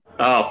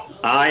Oh,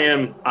 I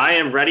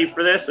am ready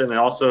for this, and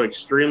also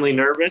extremely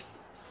nervous.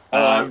 Oh,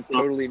 I'm So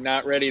totally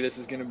not ready. This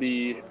is going to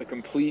be a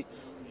complete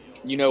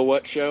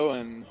you-know-what show.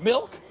 And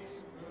milk?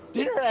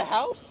 Dinner at a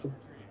house?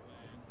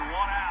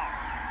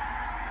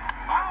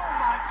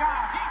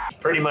 it's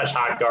pretty much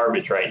hot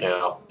garbage right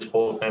now. This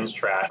bullpen's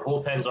trash.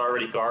 Bullpen's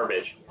already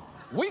garbage.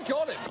 We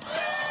got it.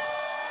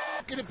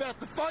 Talking about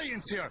the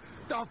fightings here.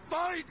 The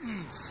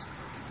fightings.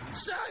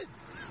 Said.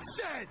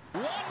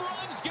 One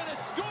run's gonna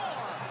score.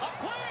 A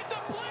play at the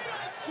plate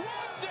on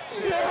Swanson.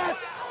 Yes.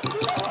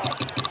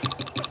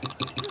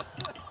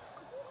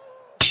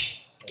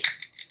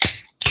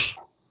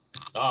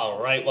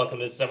 All right, welcome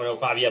to the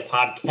 705 Yeah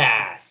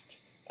podcast.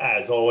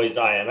 As always,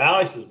 I am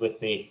Alex. Is with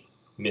me,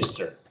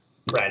 Mr.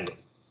 Brandon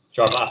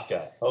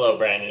Jarmaska. Hello,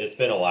 Brandon. It's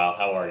been a while.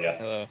 How are you?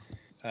 Hello.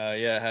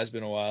 Yeah, it has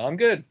been a while. I'm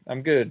good.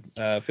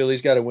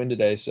 Phillies got a win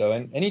today, so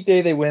any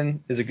day they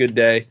win is a good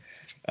day.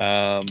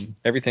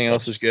 Everything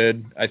else is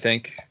good, I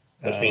think.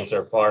 Which means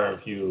they're far and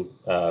few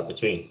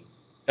between.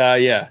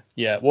 Yeah.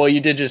 Well,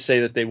 you did just say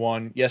that they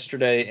won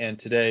yesterday and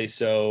today,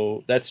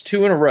 so that's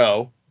two in a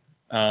row.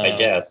 I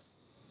guess.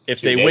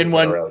 If Two they games win in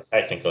one, a row,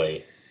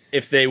 technically.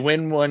 if they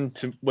win one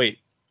to wait,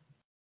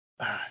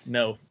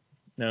 no,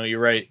 you're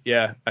right.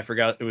 Yeah, I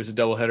forgot it was a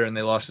doubleheader and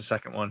they lost the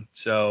second one.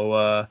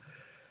 So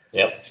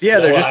Yep. yeah,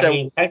 no, they're just. I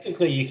mean,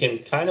 technically, you can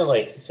kind of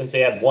like, since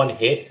they had one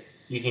hit,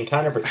 you can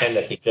kind of pretend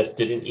that he just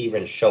didn't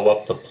even show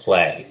up to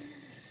play.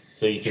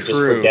 So you can just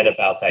forget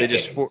about that game.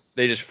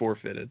 They just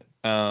forfeited.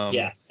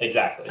 Yeah,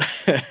 exactly.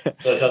 So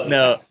it doesn't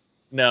count.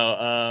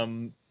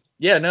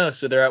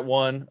 So they're at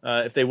one.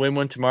 If they win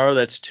one tomorrow,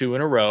 that's two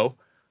in a row.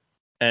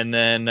 And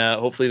then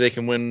hopefully they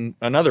can win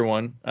another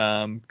one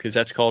because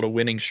that's called a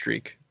winning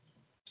streak.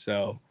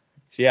 So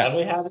yeah. Have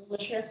we had it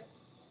this year?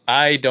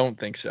 I don't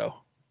think so.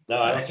 No,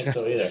 I don't think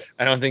so either.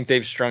 I don't think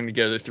they've strung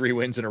together 3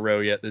 wins in a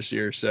row yet this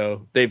year.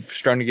 So they've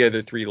strung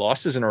together 3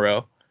 losses in a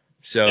row.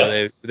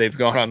 So they've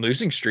gone on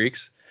losing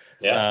streaks.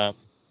 Yeah.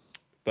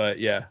 But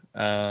yeah.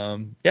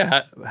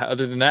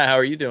 Other than that, how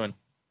are you doing?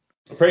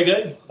 Pretty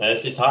good. I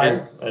say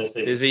tired.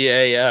 Busy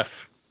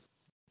AF.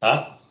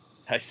 Huh?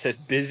 I said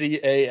busy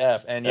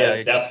AF. And yeah,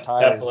 I guess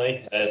tired.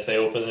 Definitely. I say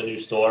open the new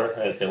store.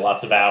 I say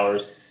lots of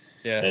hours.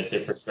 Yeah. I say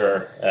for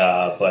sure.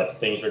 But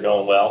things are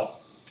going well.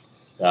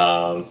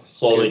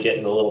 Slowly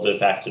getting a little bit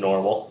back to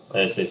normal.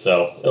 I say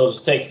so. It'll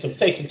just take some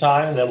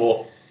time, and then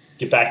we'll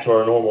get back to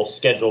our normal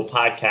scheduled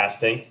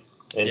podcasting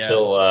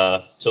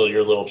until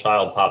your little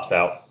child pops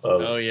out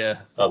of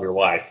your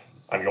wife.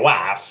 I'm your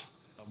wife.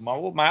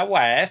 My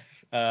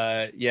wife.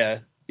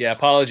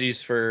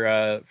 Apologies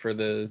for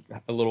the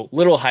a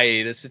little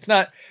hiatus. It's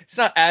not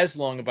as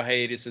long of a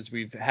hiatus as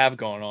we've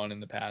gone on in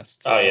the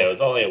past. So. Oh yeah, it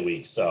was only a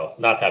week, so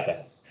not that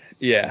bad.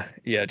 Yeah,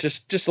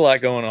 just a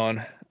lot going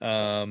on.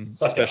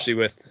 Especially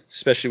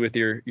with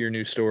your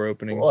new store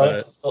opening.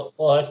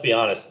 Let's be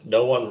honest.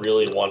 No one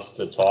really wants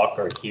to talk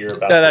or hear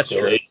about the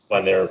Phillies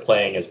when they were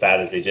playing as bad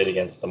as they did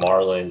against the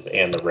Marlins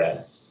and the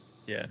Reds.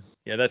 Yeah,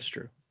 that's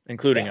true,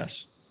 including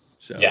us.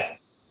 So. Yeah,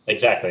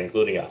 exactly,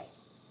 including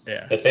us.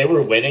 Yeah. If they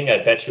were winning,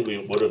 I bet you we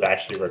would have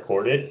actually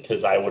recorded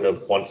because I would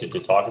have wanted to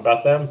talk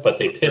about them. But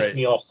they pissed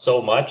me off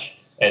so much,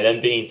 and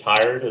then being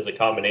tired as a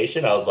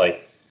combination, I was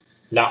like,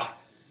 nah.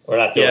 We're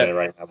not doing it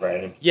right now,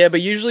 Brandon. Yeah, but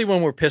usually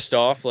when we're pissed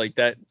off like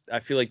that, I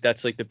feel like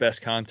that's like the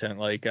best content.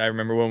 Like I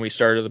remember when we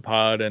started the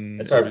pod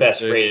and it's our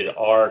best rated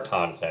R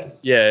content.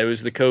 Yeah, it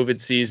was the COVID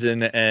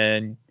season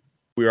and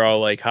we were all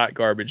like hot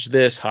garbage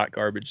this, hot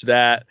garbage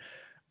that.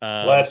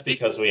 Well, that's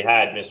because we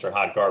had Mr.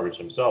 Hot Garbage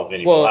himself,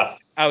 Vinny Velasquez.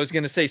 I was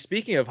going to say,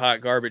 speaking of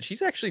hot garbage,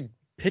 he's actually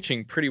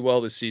pitching pretty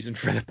well this season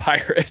for the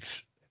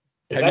Pirates.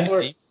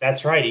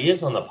 That's right, he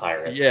is on the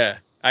Pirates. Yeah,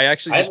 I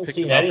actually just picked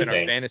him up in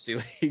our fantasy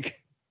league.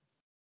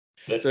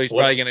 So he's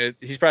probably gonna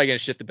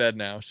shit the bed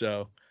now.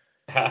 So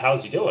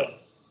how's he doing?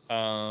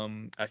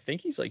 I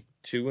think he's like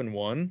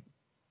 2-1.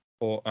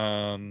 Well,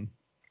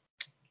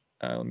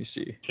 let me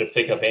see. Should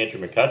pick up Andrew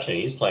McCutchen.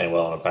 He's playing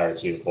well in a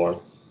Pirates uniform.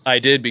 I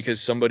did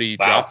because somebody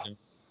dropped him.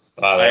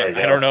 Wow, there we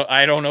go.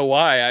 I don't know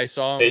why. I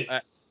saw him.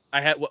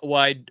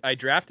 I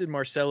drafted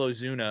Marcell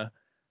Ozuna.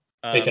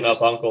 Picking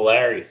up Uncle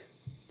Larry.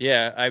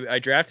 Yeah, I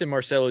drafted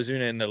Marcell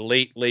Ozuna in the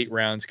late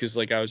rounds because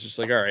like I was just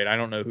like, all right, I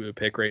don't know who to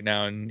pick right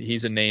now, and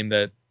he's a name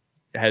that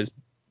has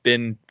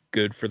been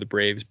good for the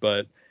Braves,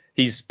 but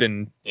he's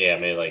been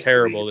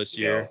terrible this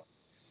year.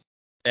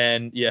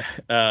 And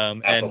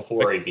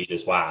before he beat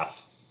his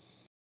wife.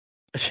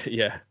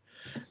 Yeah,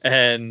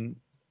 and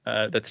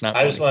that's not.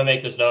 I just want to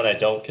make this note: I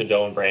don't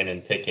condone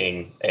Brandon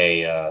picking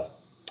a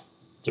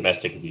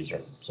domestic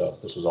abuser. So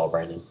this was all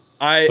Brandon.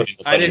 I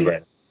didn't.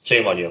 Brandon.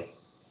 Shame on you.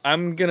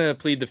 I'm gonna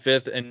plead the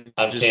fifth and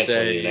I'm just canceling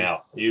say you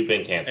now. You've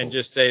been canceled. And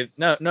just say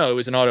no. It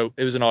was an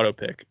auto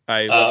pick.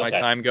 I let my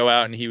time go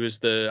out, and he was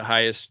the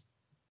highest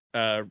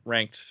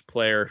ranked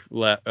player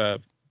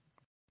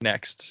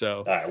next. So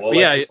all right, we'll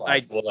let you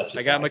slide.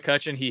 I got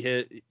McCutchen.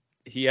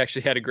 He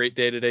actually had a great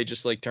day today,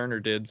 just like Turner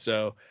did.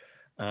 So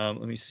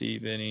let me see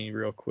Vinny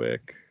real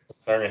quick.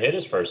 Turner hit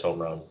his first home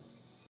run.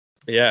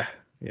 Yeah.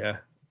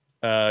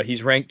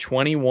 He's ranked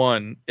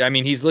 21. I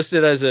mean, he's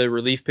listed as a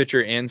relief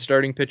pitcher and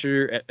starting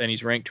pitcher, and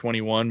he's ranked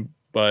 21,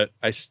 but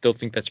I still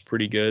think that's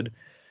pretty good.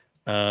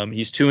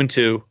 He's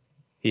 2-2.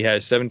 He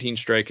has 17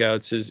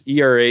 strikeouts. His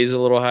ERA is a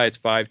little high. It's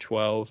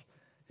 5.12.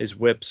 His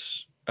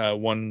WHIP's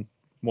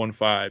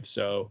 1.15.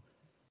 So,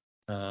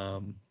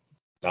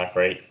 not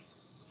great.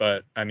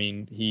 But I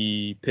mean,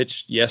 he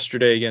pitched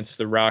yesterday against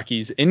the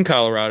Rockies in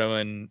Colorado,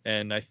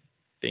 and I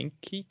think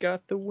he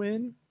got the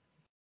win.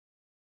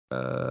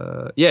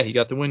 Yeah, he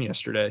got the win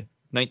yesterday.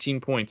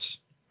 19 points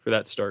for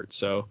that start.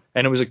 So,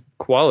 and it was a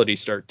quality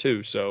start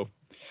too. So,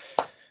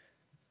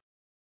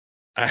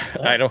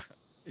 I don't.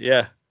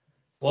 Yeah.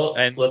 Well,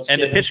 and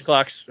the pitch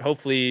clock's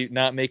hopefully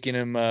not making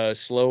him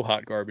slow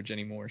hot garbage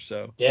anymore.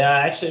 So. Yeah,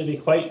 actually, it'd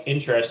be quite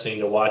interesting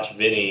to watch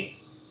Vinny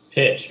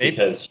pitch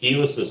because he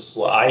was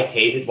slow. I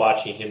hated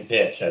watching him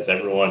pitch, as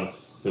everyone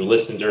who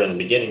listened during the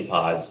beginning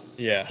pods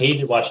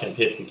hated watching him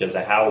pitch because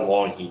of how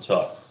long he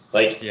took.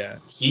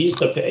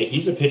 He's a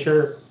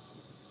pitcher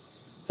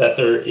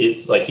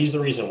that he's the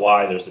reason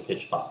why there's a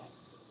pitch clock.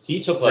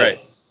 He took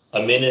a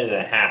minute and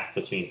a half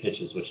between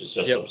pitches, which is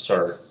just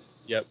absurd.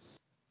 Yep.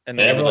 And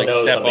everyone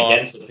knows I'm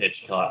against the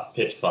pitch clock,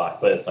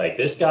 but it's like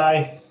this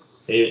guy,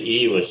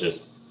 he was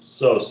just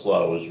so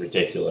slow. It was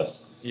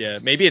ridiculous. Yeah,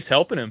 maybe it's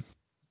helping him.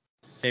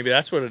 Maybe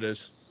that's what it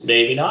is.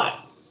 Maybe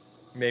not.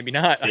 I don't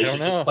know. He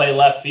should just play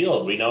left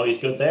field. We know he's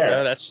good there.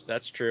 Yeah,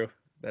 that's true.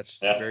 That's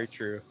very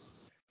true.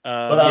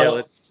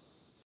 Let's.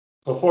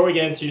 Before we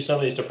get into some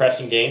of these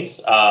depressing games,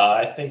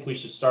 I think we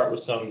should start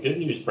with some good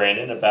news,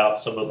 Brandon, about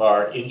some of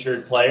our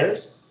injured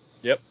players.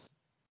 Yep.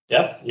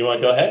 Yep. You want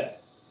to go ahead?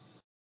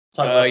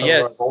 Talk about some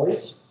of our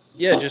boys.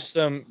 Yeah, just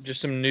some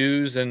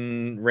news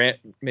and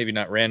maybe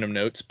not random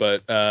notes,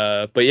 but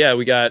yeah,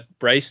 we got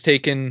Bryce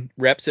taking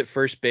reps at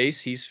first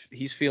base.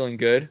 He's feeling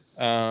good.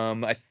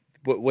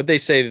 What'd they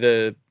say,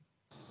 the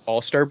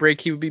All-Star break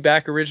he would be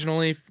back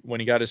originally when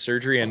he got his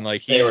surgery, and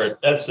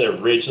that's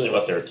originally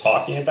what they were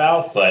talking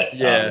about, but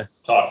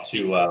talked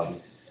to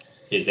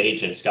his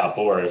agent Scott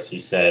Boras. He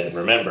said,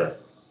 remember,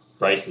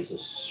 Bryce is a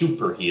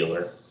super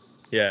healer.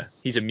 Yeah,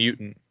 he's a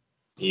mutant.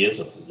 He is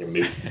a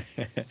mutant.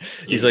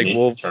 He's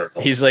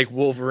like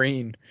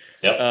Wolverine.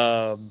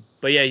 Yep.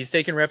 But yeah, he's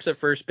taking reps at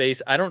first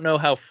base. I don't know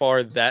how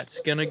far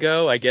that's gonna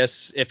go. I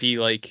guess if he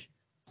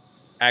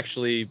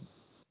actually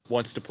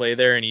wants to play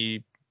there and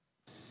he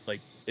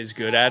is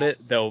good at it,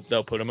 they'll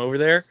put him over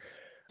there.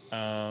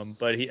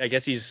 But I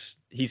guess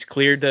he's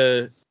cleared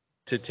to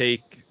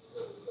take.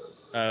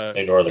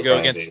 Ignore the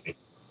crying baby.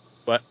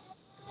 What?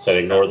 Said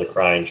ignore the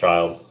crying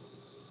child.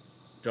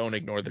 Don't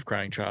ignore the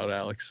crying child,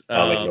 Alex.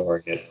 I'm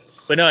ignoring it.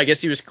 But no, I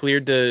guess he was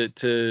cleared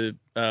to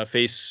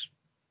face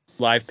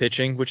live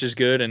pitching, which is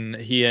good. And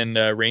he and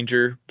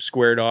Ranger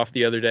squared off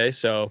the other day,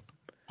 so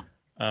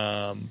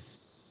that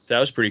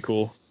was pretty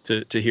cool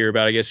to hear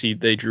about. I guess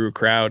they drew a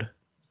crowd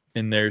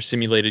in their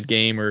simulated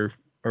game or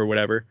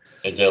whatever.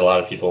 It did. A lot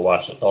of people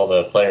watching. All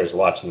the players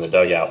watching the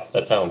dugout.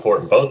 That's how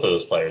important both of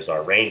those players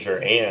are, Ranger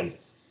and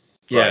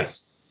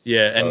Bryce.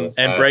 Yeah, so,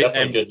 and Bryce,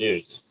 definitely good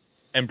news.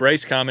 And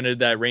Bryce commented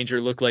that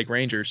Ranger looked like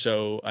Ranger,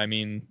 so I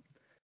mean.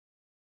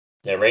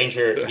 Yeah,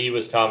 Ranger,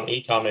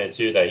 he commented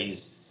too that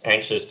he's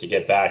anxious to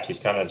get back. He's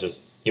kind of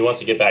he wants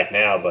to get back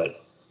now,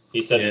 but he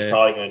said he's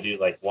probably going to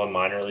do one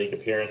minor league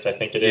appearance, I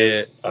think it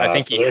is.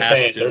 I think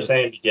they're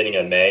saying beginning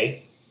of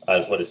May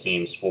is what it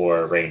seems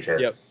for Ranger.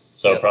 Yep.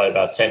 So probably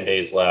about 10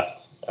 days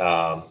left.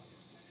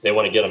 They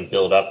want to get him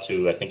built up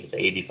to, I think it's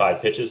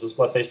 85 pitches is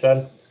what they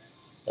said.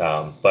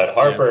 But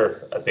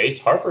Harper,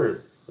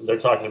 Harper, they're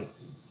talking,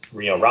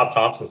 Rob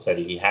Thompson said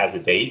he has a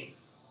date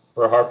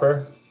for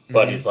Harper,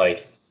 but he's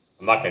like,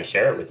 I'm not going to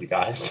share it with you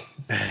guys.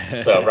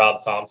 So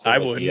Rob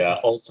Thompson with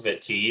the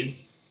ultimate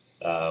tease.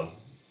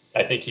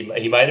 I think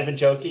he might have been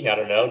joking. I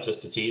don't know,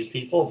 just to tease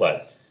people.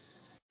 But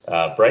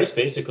Bryce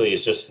basically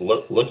is just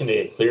looking to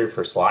get cleared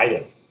for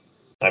sliding.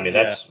 I mean,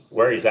 that's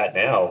where he's at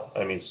now.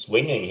 I mean,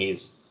 swinging,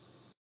 he's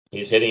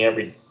hitting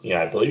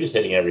I believe he's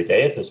hitting every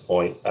day at this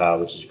point,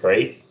 which is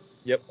great.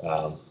 Yep.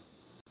 And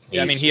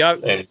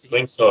he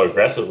swings so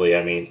aggressively.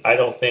 I mean, I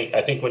think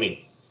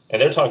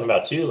and they're talking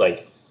about too,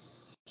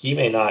 he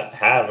may not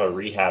have a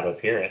rehab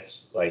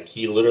appearance.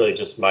 He literally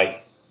just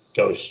might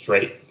go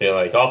straight, be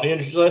off the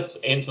injury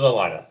list into the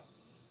lineup.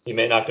 He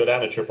may not go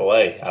down to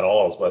AAA at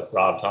all, is what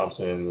Rob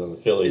Thompson and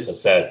the Phillies have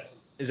said.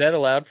 Is that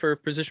allowed for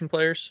position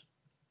players?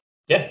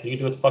 Yeah, you can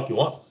do what the fuck you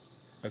want.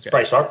 Okay. It's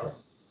Bryce Harper.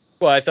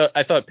 Well,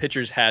 I thought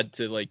pitchers had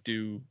to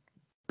do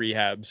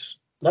rehabs.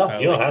 No,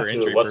 you don't have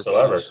to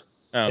whatsoever.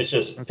 Oh, it's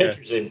just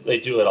pitchers, they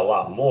do it a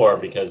lot more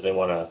because they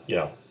want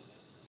to,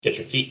 get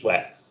your feet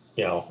wet,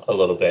 a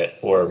little bit,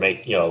 or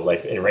make,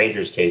 like in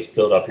Rangers' case,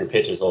 build up your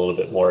pitches a little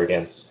bit more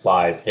against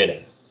live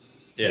hitting.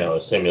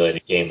 A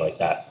simulated game like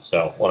that.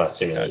 So, well, not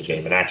simulated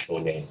game, an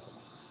actual game.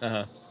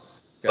 Uh-huh.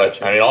 Gotcha.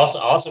 But I mean, also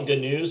awesome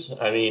good news.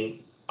 I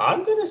mean,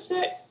 I'm gonna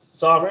say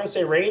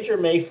Ranger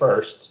May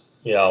 1st.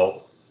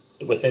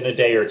 Within a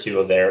day or two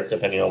of there,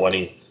 depending on when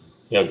he,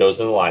 goes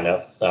in the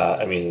lineup.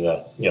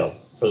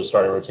 For the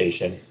starting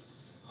rotation.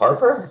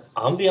 Harper,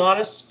 I'm gonna be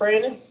honest,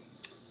 Brandon.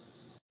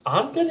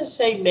 I'm going to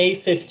say May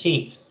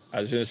 15th.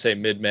 I was going to say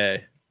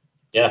mid-May.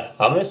 Yeah,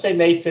 I'm going to say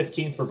May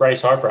 15th for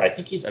Bryce Harper. I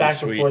think he's That'd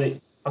back be before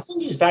I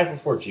think he's back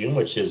before June,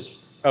 which is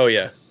Oh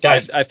yeah,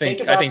 guys. I think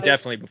about this.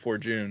 definitely before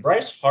June.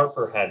 Bryce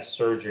Harper had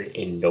surgery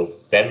in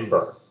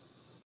November.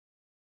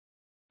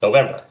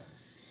 November.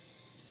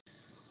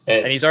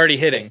 And he's already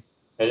hitting.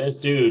 And this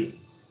dude,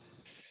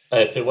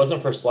 if it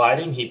wasn't for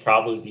sliding, he'd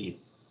probably be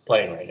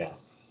playing right now.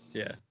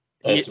 Yeah.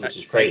 Which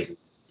is crazy.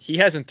 He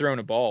hasn't thrown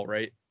a ball,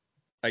 right?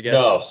 I guess.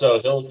 No, so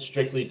he'll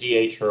strictly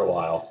DH for a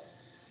while.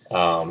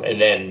 And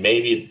then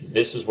maybe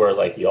this is where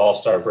like the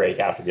All-Star break,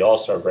 after the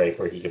All-Star break,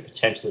 where he could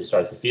potentially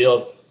start the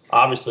field.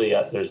 Obviously,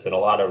 there's been a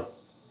lot of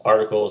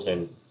articles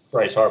and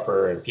Bryce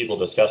Harper and people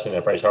discussing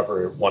that Bryce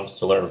Harper wants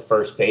to learn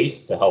first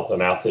base to help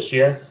them out this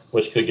year,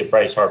 which could get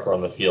Bryce Harper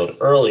on the field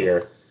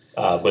earlier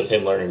with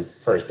him learning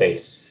first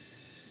base.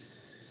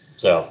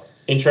 So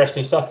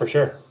interesting stuff for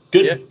sure.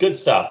 Good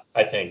stuff,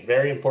 I think.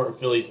 Very important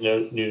Phillies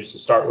news to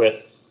start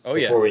with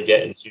before we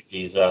get into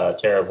these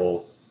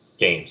terrible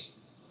games.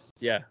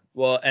 Yeah.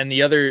 Well, and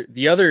the other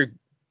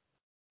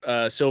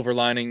silver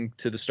lining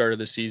to the start of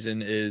the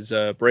season is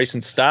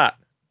Bryson Stott.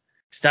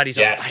 Stotty's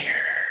on fire.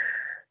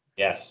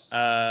 Yes.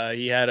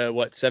 He had a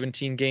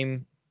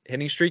 17-game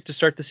hitting streak to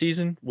start the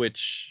season,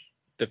 which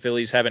the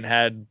Phillies haven't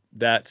had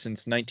that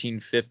since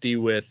 1950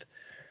 with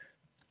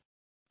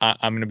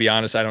I'm going to be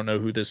honest, I don't know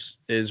who this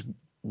is.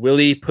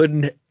 Willie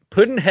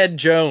Puddinhead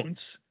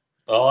Jones.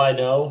 All I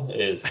know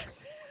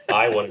is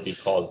I want to be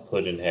called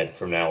Puddinhead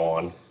from now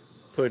on.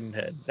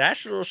 Puddinhead.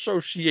 National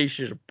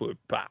Association of Puddin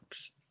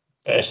Pops.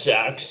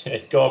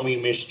 Call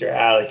me Mr.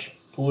 Alex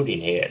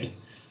Puddinhead.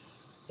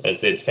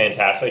 It's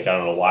fantastic. I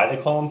don't know why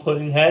they call him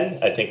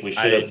Puddinhead. I think we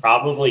should have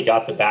probably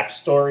got the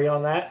backstory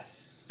on that.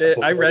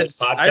 I read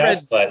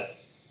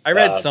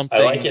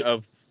something like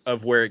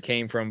of where it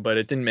came from, but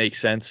it didn't make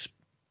sense.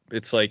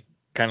 It's like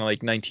kind of like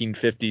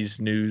 1950s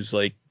news,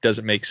 like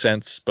doesn't make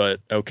sense, but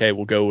okay,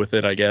 we'll go with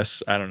it, I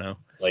guess. I don't know.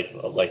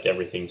 Like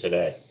everything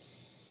today.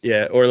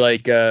 Yeah, or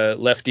like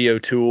Lefty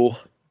O'Toole.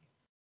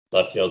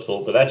 Lefty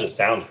O'Toole, but that just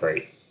sounds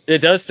great. It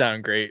does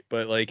sound great,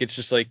 but like it's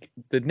just like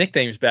the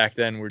nicknames back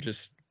then were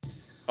just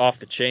off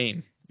the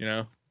chain, you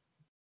know.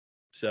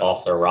 So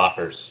off their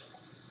rockers.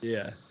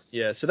 Yeah.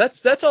 So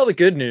that's all the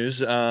good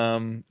news.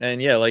 And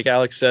yeah, like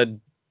Alex said,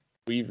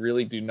 we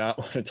really do not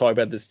want to talk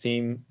about this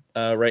team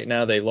right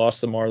now. They lost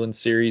the Marlins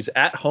series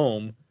at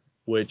home,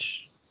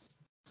 which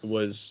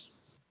was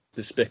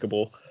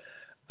despicable.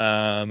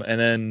 And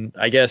then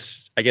I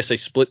guess they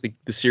split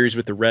the series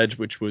with the Reds,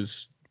 which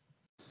was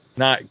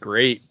not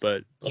great,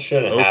 but it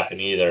shouldn't happen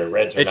either.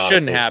 Reds are it not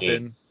shouldn't a good happen.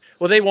 Team.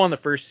 Well, they won the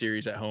first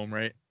series at home,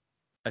 right?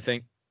 I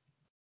think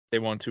they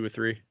won 2 or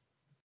 3.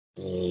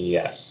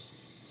 Yes.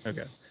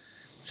 Okay.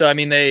 So I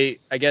mean, I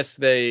guess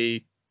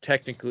they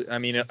technically. I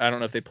mean, I don't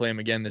know if they play them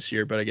again this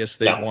year, but I guess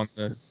they won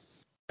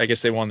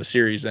the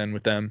series then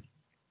with them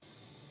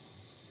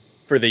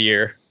for the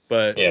year.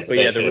 But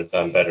they should have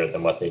done better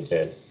than what they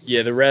did.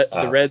 Yeah, the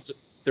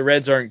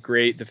Reds aren't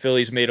great. The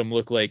Phillies made them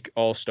look like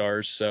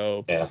all-stars.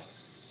 So yeah.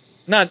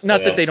 Not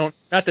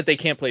that they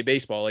can't play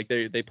baseball. Like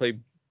they play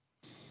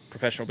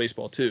professional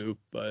baseball too,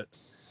 but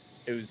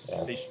it was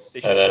they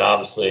should. And then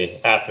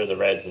obviously after the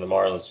Reds and the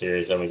Marlins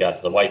series, then we got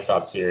to the White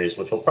Sox series,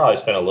 which we'll probably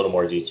spend a little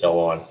more detail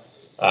on.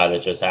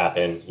 That just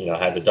happened.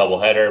 Had the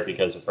doubleheader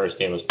because the first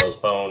game was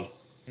postponed.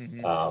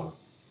 Mm-hmm.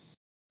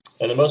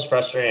 And the most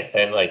frustrating,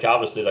 and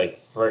obviously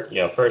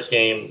first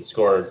game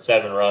scored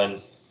 7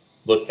 runs,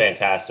 looked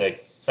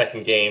fantastic.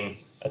 Second game,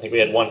 I think we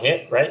had 1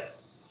 hit, right?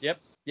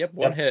 Yep,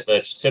 one hit.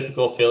 That's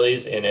typical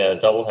Phillies in a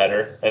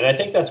doubleheader, and I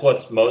think that's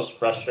what's most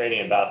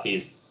frustrating about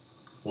these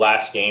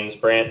last games,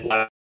 Brant.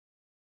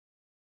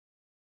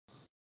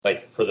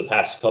 Like for the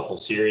past couple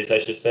series, I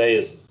should say,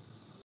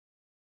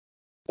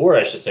 for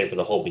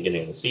the whole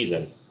beginning of the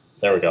season.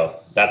 There we go.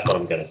 That's what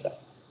I'm gonna say.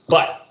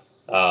 But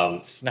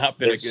it's not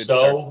been a good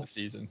start to the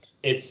season.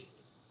 It's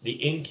the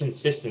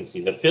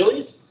inconsistency. The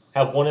Phillies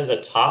have one of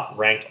the top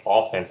ranked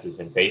offenses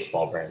in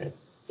baseball, Brandon.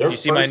 Do you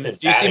see my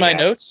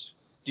notes?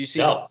 Do you see?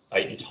 No,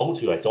 I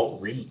told you I don't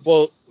read.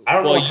 Well, I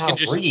don't know how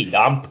to read.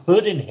 I'm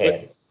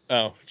Puddinhead.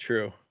 Oh,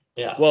 true.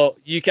 Yeah. Well,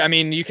 you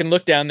can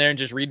look down there and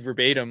just read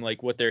verbatim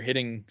like what their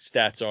hitting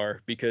stats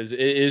are, because it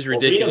is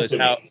ridiculous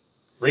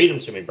read them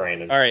to me,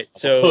 Brandon. All right,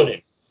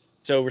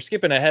 so we're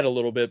skipping ahead a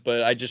little bit,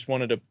 but I just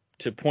wanted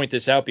to point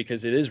this out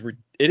because it is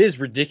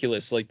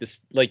ridiculous. Like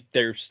this, like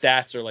their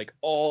stats are like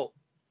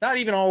not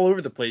even all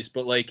over the place,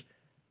 but like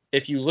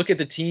if you look at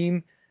the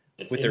team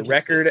with their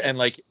record and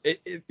like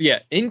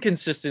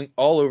inconsistent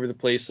all over the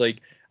place.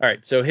 Like, all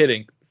right, so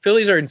hitting,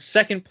 Phillies are in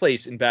second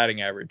place in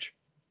batting average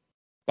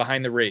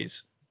behind the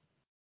Rays.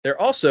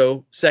 They're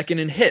also second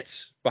in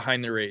hits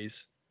behind the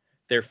Rays.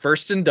 They're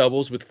first in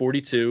doubles with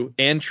 42,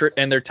 and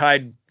they're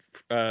tied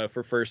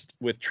for first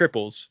with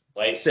triples.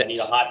 Wait, 6. I need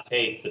a hot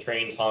take. The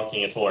train's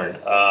honking its horn.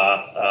 Bryce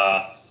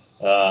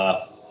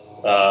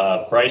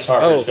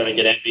Harper's going to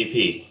get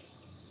MVP.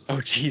 Oh,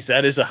 geez,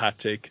 that is a hot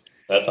take.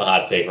 That's a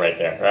hot take right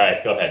there. All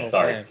right, go ahead.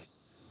 Sorry.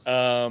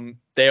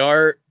 They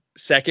are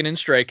second in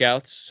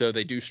strikeouts, so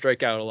they do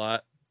strike out a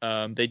lot.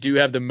 They do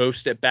have the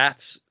most at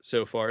bats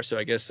so far, so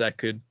I guess that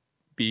could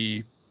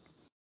be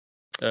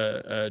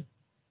a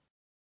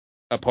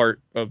part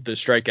of the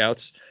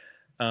strikeouts.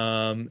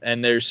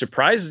 And they're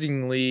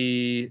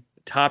surprisingly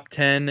top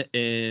 10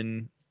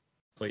 in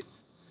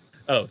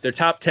they're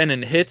top 10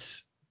 in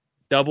hits,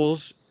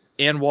 doubles,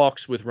 and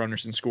walks with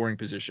runners in scoring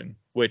position,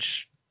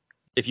 which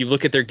if you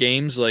look at their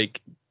games, like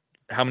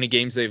how many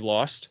games they've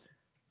lost,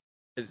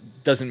 it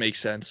doesn't make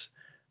sense.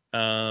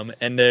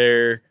 And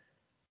they're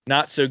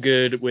not so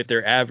good with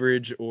their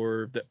average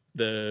or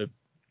the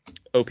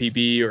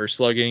OPB or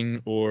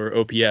slugging or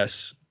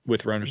OPS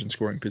with runners in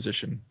scoring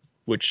position,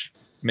 which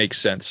makes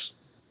sense.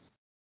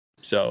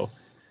 So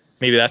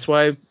maybe that's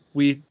why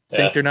we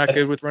think they're not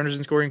good with runners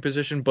in scoring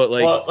position. But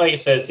like I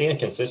said, it's the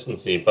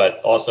inconsistency,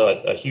 but also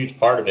a huge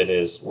part of it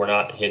is we're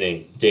not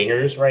hitting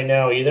dingers right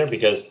now either,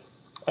 because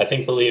I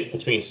believe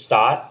between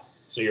Stott,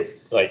 so your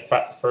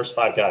first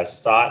five guys,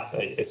 Stott,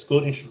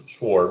 excluding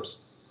Schwartz,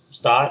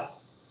 Stott,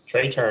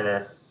 Trea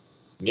Turner,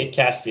 Nick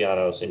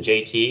Castellanos, and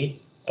JT,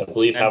 I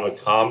believe have a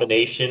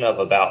combination of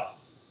about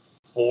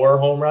 4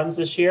 home runs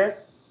this year,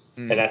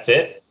 and that's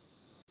it.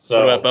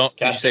 So what about Bohm?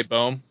 Did you say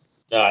Bohm?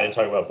 No, I didn't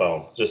talk about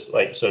Bohm. Just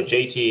so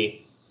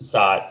JT,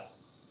 Stott,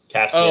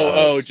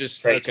 Castellanos,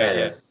 Trea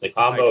Turner. Yeah. The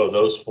combo of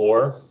those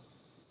 4,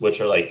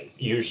 which are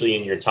usually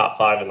in your top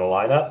 5 in the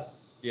lineup,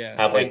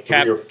 have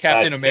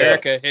Captain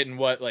America hitting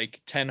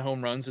 10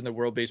 home runs in the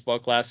World Baseball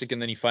Classic,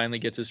 and then he finally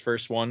gets his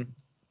first one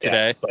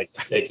today. Yeah,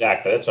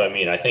 exactly. That's what I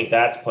mean. I think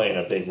that's playing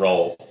a big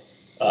role.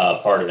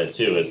 Part of it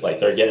too is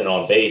they're getting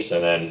on base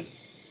and then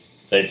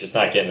they're just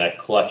not getting that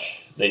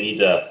clutch. They need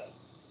to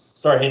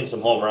start hitting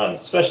some home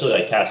runs, especially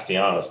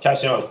Castellanos.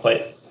 Castellanos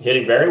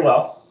hitting very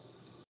well.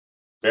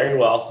 Very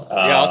well.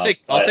 I'll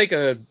take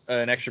an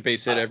extra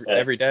base hit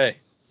every day.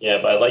 Yeah,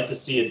 but I'd like to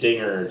see a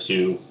dinger or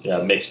two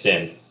mixed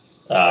in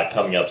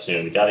coming up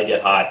soon. Got to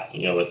get hot,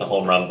 with the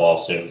home run ball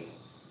soon.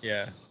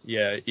 Yeah.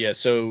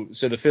 So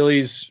the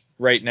Phillies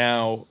right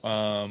now,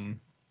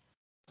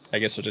 I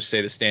guess I'll just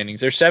say the standings.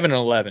 They're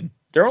 7-11.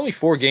 They're only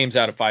 4 games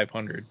out of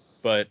 500.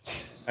 But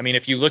I mean,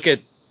 if you look at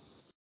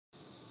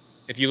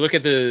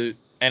the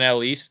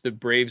NL East, the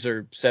Braves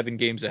are 7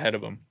 games ahead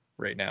of them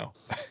right now,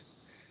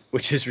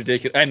 which is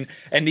ridiculous.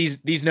 And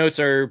these notes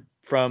are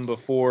from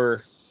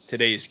before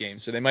today's game,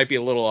 so they might be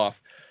a little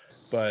off.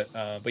 But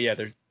yeah,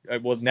 they're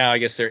now I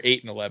guess they're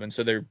 8-11,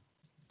 so they're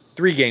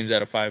 3 games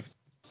out of 5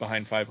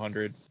 behind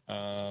 500.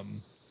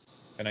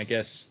 And I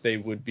guess they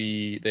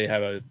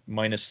have a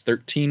minus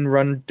 13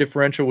 run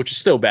differential, which is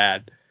still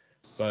bad.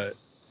 But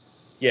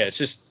yeah, it's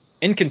just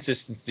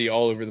inconsistency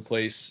all over the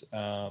place.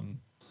 But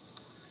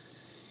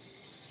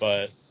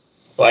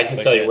I can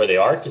tell you where they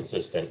are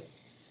consistent.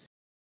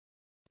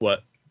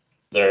 What?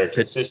 They're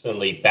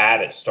consistently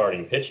bad at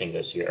starting pitching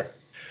this year.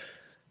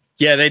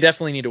 Yeah, they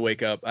definitely need to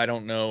wake up. I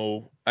don't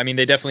know. I mean,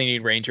 they definitely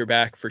need Ranger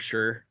back for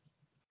sure.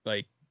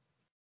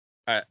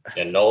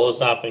 And Nola's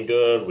not been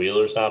good.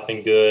 Wheeler's not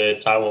been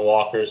good. Taiwan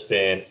Walker's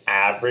been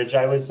average,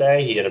 I would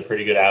say. He had a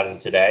pretty good outing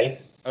today.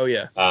 Oh,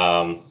 yeah.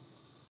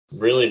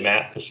 Really,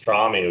 Matt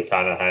Pastrami, who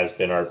kind of has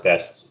been our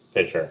best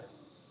pitcher.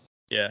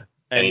 Yeah.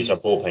 And he's our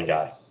bullpen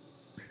guy.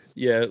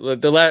 Yeah.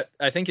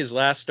 I think his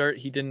last start,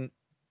 he didn't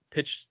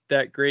pitch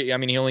that great. I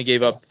mean, he only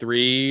gave up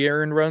 3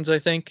 earned runs, I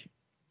think.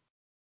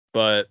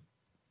 But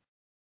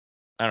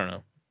I don't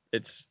know.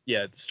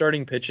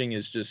 Starting pitching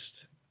is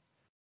just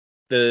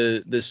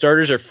the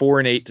starters are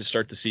 4-8 to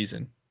start the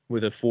season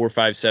with a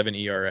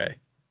 4.57 ERA.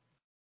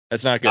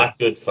 That's not good. Not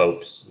good,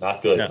 folks.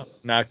 Not good. No,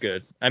 not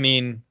good. I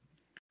mean,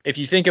 if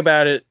you think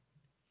about it,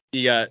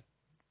 you got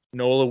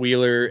Nola,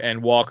 Wheeler,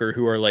 and Walker,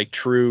 who are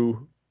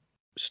true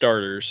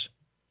starters,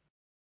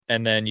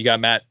 and then you got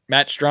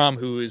Matt Strom,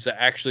 who is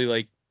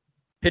actually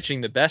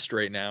pitching the best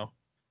right now.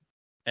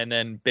 And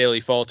then Bailey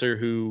Falter,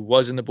 who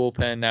was in the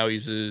bullpen, now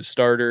he's a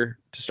starter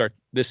to start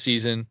this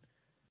season.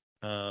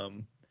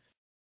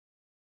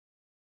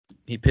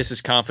 He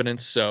pisses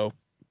confidence, so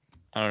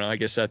I don't know. I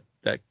guess that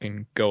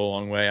can go a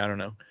long way. I don't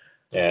know.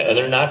 Yeah, and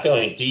they're not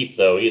going deep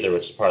though either,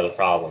 which is part of the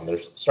problem.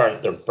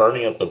 They're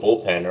burning up the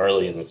bullpen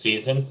early in the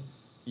season.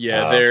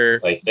 Yeah, I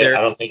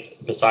don't think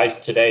besides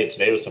today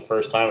was the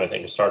first time I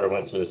think a starter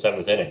went to the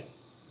 7th inning.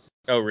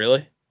 Oh,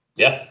 really?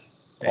 Yeah,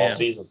 all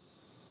season.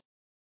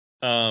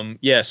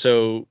 Yeah,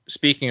 so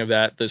speaking of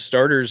that, the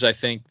starters, I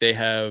think they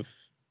have,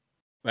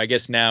 I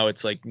guess now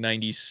it's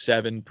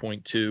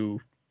 97.2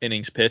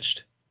 innings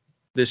pitched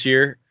this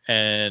year.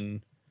 And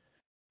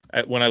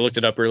when I looked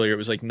it up earlier, it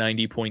was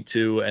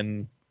 90.2,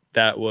 and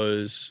that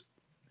was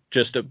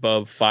just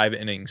above 5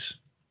 innings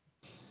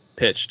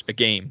pitched a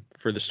game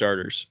for the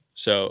starters.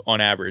 So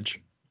on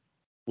average,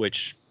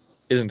 which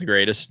isn't the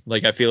greatest.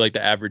 I feel like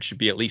the average should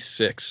be at least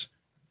 6,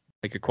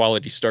 a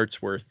quality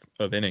start's worth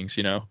of innings,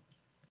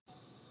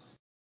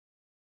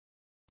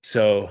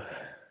 So,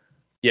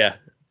 yeah,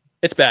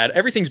 it's bad.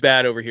 Everything's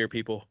bad over here,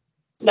 people.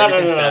 No.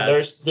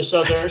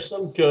 There's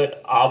some good.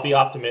 I'll be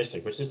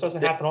optimistic, which just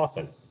doesn't happen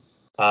often.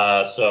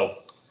 So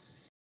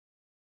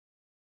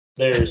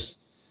there's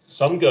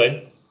some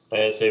good.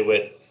 I say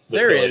with the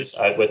There Phillies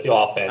is. with the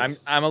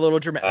offense. I'm a little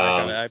dramatic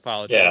on it. I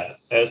apologize. Yeah,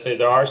 as I say,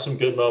 there are some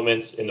good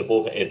moments in the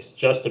bullpen. It's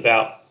just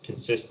about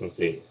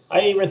consistency.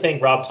 I even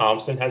think Rob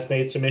Thompson has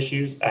made some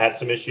issues. I had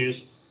some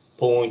issues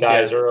pulling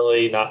guys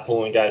early, not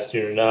pulling guys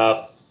soon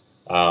enough.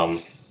 I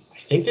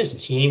think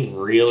this team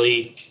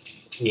really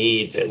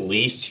needs at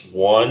least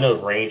one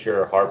of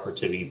Ranger or Harper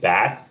to be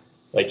back,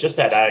 like just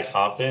that added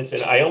confidence.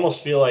 And I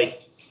almost feel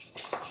like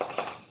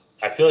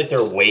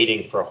they're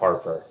waiting for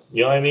Harper.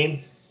 You know what I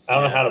mean? I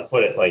don't know how to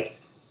put it. Like,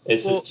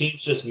 this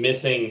team's just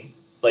missing.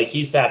 Like,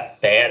 he's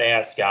that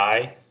badass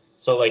guy.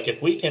 So, like,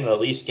 if we can at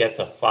least get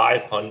to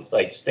 500,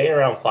 like, stay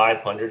around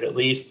 500 at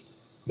least,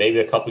 maybe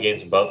a couple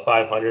games above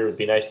 500 would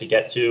be nice to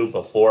get to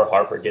before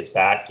Harper gets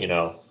back.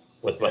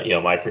 With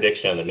my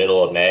prediction in the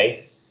middle of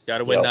May. Got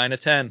to win 9 of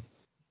 10.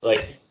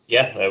 Like,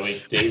 yeah,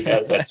 we do.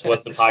 That's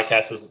what the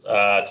podcast is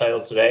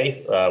titled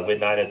today. Win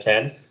 9 of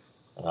 10.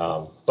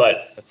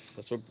 But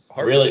that's what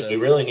Harper says. We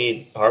really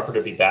need Harper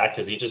to be back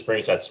because he just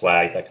brings that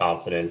swag, that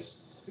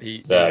confidence.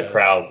 The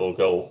crowd will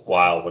go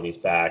wild when he's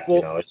back.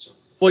 We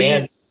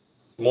need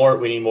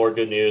more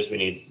good news. We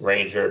need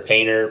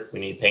Painter. We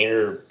need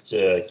Painter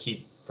to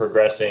keep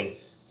progressing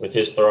with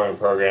his throwing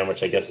program,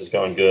 which I guess is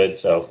going good.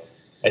 So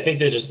I think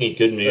they just need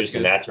good news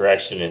in that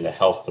direction in the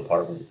health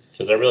department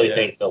because I really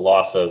think the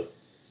loss of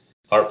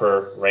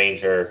Harper,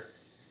 Ranger,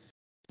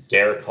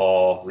 Derek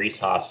Hall, Rhys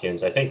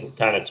Hoskins, I think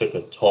kind of took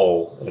a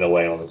toll in a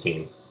way on the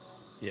team.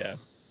 Yeah,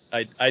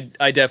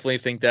 I definitely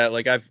think that.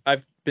 Like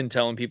I've been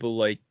telling people,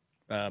 like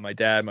my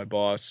dad, my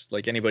boss,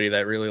 like anybody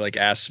that really like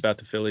asks about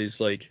the Phillies,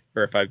 like,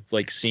 or if I've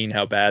like seen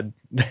how bad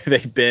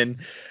they've been,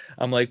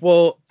 I'm like,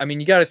 well, I mean,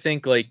 you got to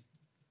think like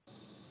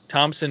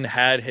Thompson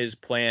had his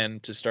plan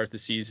to start the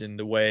season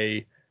the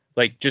way,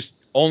 like just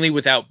only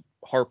without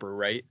Harper,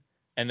 right?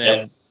 And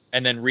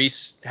then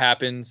Rhys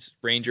happens,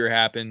 Ranger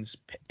happens,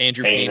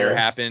 Andrew Painter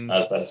happens. I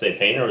was about to say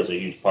Painter was a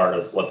huge part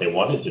of what they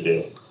wanted to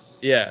do.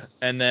 Yeah,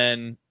 and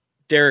then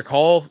Derek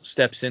Hall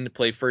steps in to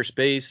play first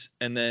base,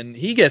 and then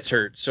he gets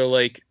hurt. So,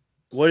 like,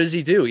 what does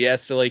he do? He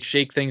has to, like,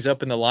 shake things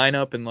up in the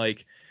lineup and,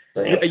 like,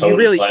 you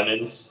really –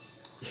 Clemens.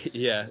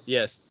 Yeah,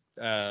 yes.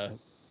 I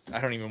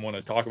don't even want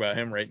to talk about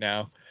him right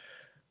now.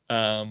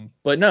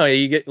 But no,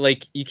 you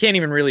can't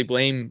even really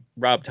blame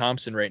Rob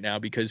Thompson right now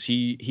because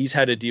he's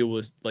had to deal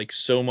with, like,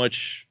 so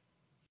much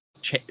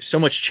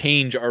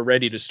change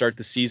already to start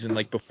the season,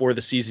 like before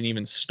the season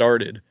even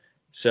started.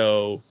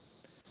 So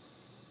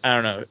I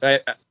don't know.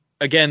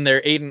 Again,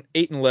 they're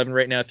 8-11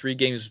 right now, 3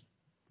 games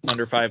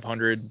under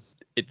 500.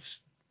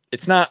 It's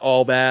not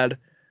all bad,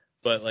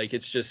 but like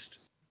it's just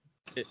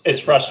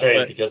it's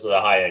frustrating because of the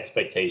high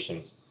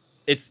expectations.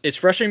 It's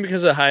frustrating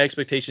because of the high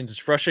expectations. It's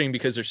frustrating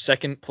because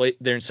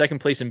they're in second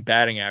place in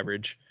batting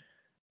average,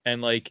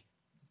 and like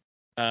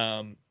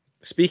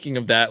speaking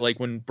of that,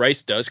 like when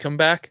Bryce does come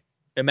back.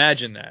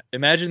 Imagine that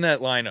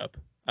lineup.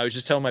 I was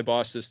just telling my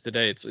boss this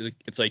today. It's like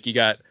it's like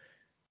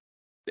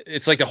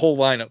the whole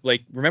lineup.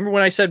 Like, remember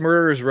when I said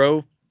Murderer's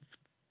Row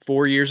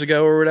 4 years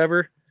ago or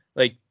whatever?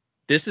 Like,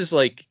 this is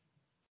like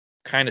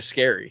kind of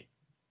scary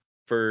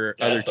for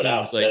other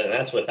teams. And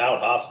that's without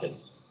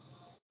Hoskins.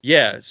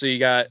 Yeah. So you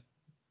got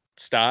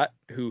Stott,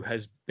 who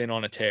has been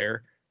on a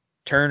tear.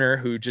 Turner,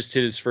 who just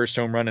hit his first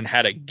home run and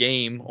had a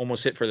game,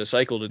 almost hit for the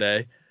cycle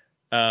today.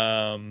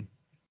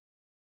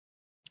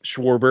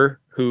 Schwarber,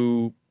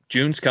 who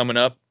June's coming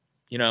up,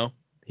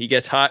 he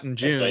gets hot in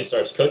June. That's when he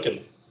starts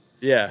cooking.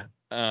 Yeah.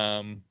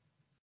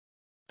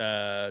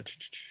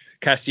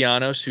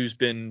 Castellanos, who's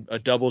been a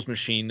doubles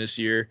machine this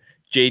year.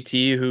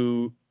 JT,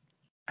 who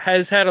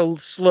has had a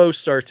slow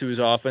start to his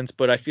offense,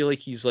 but I feel like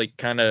he's like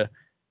kind of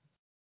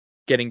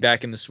getting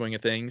back in the swing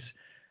of things.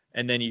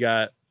 And then you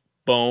got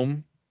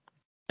Bohm,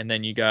 and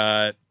then you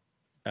got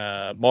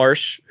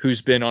Marsh,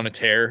 who's been on a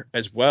tear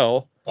as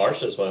well.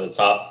 Marsh is one of the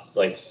top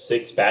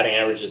 6 batting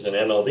averages in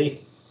MLB.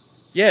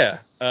 Yeah,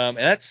 and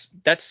that's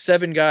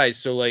 7 guys.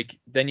 So like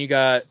then you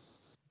got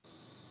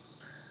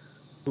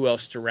who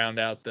else to round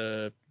out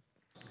who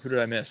did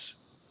I miss?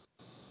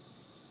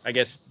 I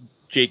guess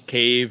Jake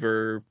Cave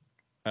or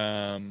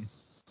God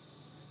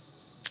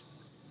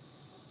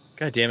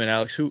damn it,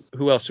 Alex.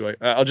 Who else do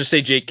I'll just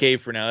say Jake Cave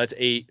for now. That's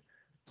 8.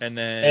 And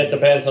then it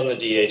depends on the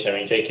DH. I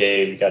mean, Jake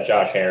Cave, you got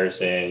Josh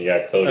Harrison, you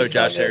got Cody. Oh,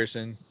 Josh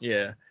Harrison.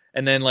 Yeah.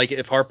 And then like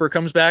if Harper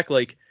comes back,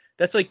 like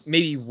that's like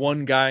maybe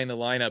one guy in the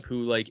lineup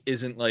who like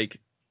isn't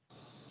like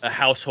a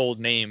household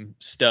name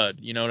stud,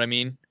 you know what I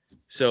mean?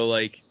 So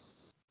like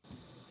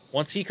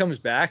once he comes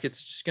back,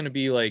 it's just going to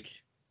be like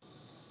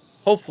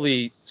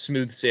hopefully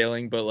smooth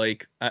sailing, but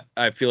like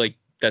I feel like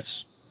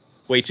that's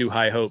way too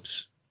high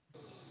hopes.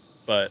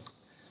 But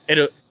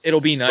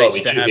it'll be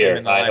nice to have him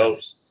in the lineup.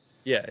 Hopes.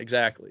 Yeah,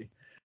 exactly.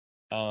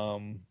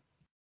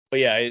 But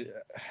yeah,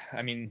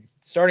 I mean,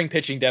 starting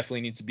pitching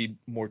definitely needs to be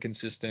more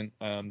consistent.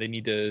 They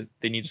need to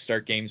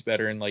start games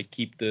better and like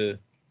keep the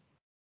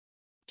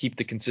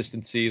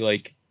consistency.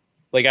 Like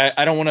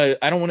I don't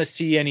want to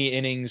see any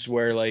innings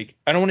where like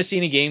I don't want to see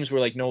any games where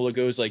like Nola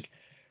goes like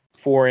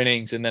 4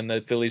 innings and then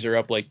the Phillies are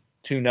up like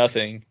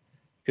 2-0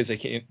 because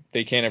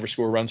they can't ever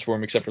score runs for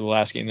him except for the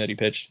last game that he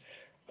pitched.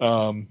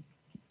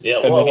 Yeah,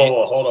 And then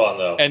whoa, hold on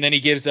though. And then he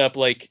gives up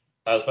like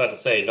I was about to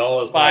say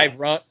Nola's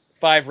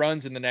five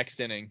runs in the next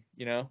inning.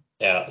 You know.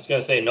 Yeah, I was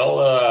gonna say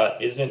Nola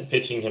isn't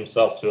pitching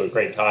himself to a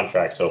great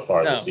contract so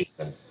far this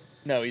season.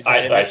 No, he's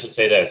not. I should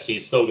say this: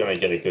 he's still gonna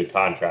get a good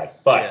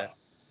contract, but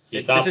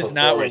he's not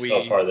performing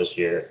so far this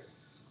year.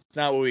 It's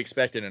not what we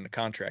expected in a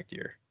contract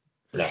year,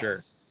 for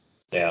sure.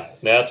 Yeah,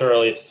 that's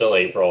early. It's still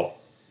April.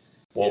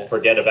 We'll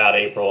forget about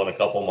April in a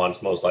couple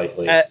months, most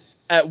likely.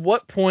 At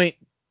what point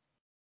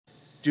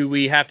do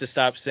we have to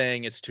stop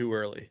saying it's too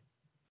early?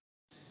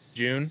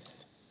 June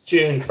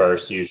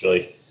 1st,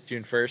 usually.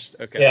 June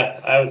 1st? Okay.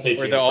 Yeah, I would say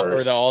June 1st.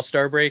 Or the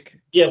All-Star break?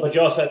 Yeah, but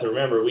you also have to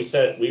remember,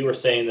 we were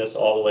saying this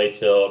all the way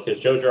till, because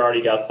Joe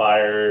Girardi got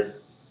fired.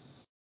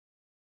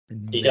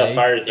 He got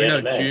fired at the end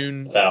of May.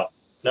 June. He got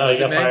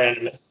fired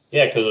in May.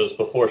 Yeah, because it was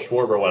before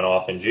Schwarber went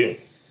off in June.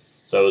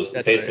 So it was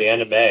basically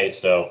end of May.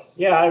 So,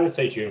 yeah, I would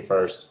say June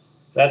 1st.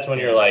 That's when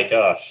you're like,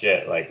 oh,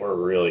 shit, like, we're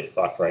really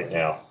fucked right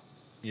now.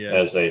 Yeah.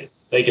 As they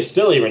could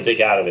still even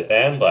dig out of it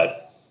then,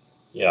 but,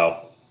 you know,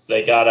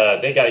 they gotta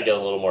get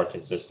a little more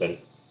consistent,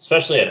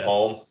 especially at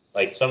home.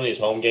 Like some of these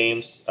home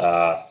games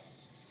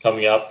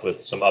coming up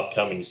with some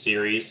upcoming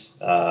series.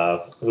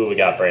 Who we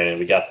got, Brandon?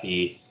 We got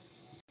the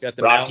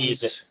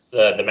Rockies,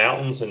 the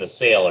Mountains, and the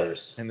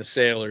Sailors.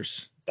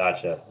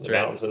 Gotcha. The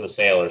Mountains and the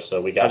Sailors.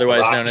 So we got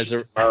otherwise the known Rockies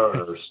as and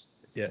Mariners.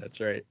 Yeah, that's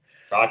right.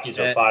 Rockies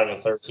are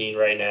 5-13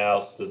 right now.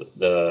 So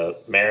the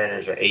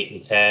Mariners are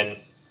 8-10.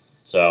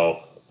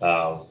 So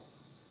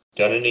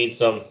gonna need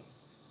some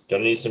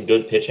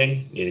good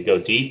pitching. Need to go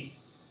deep.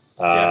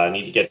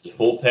 Need to get the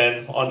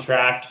bullpen on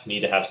track.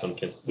 Need to have some.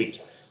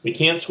 We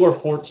can't score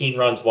 14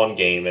 runs one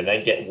game and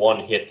then get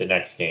one hit the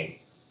next game.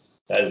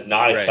 That is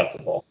not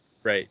acceptable.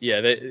 Right.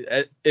 Yeah.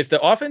 If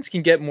the offense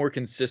can get more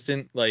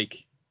consistent,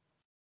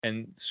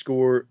 and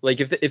score,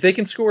 if they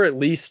can score at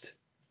least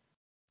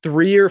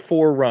 3 or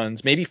 4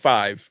 runs, maybe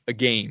 5 a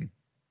game,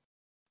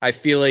 I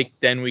feel like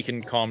then we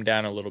can calm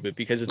down a little bit,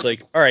 because it's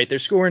like, all right, they're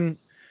scoring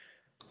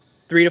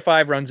 3 to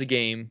 5 runs a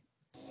game.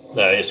 No,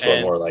 they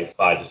score more like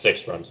 5 to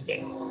 6 runs a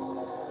game.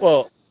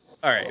 Well,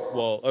 all right.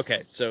 Well,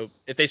 okay. So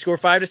if they score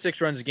 5 to 6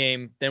 runs a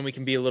game, then we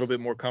can be a little bit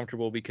more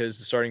comfortable, because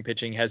the starting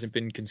pitching hasn't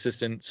been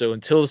consistent. So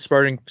until the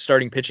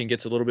starting pitching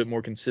gets a little bit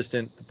more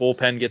consistent, the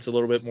bullpen gets a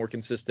little bit more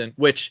consistent,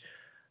 which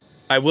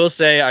I will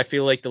say I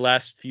feel like the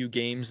last few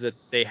games that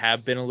they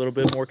have been a little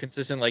bit more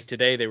consistent. Like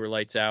today, they were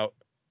lights out,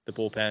 the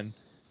bullpen.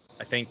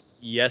 I think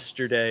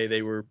yesterday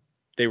they were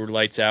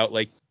lights out.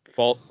 Like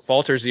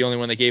Falter's the only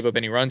one that gave up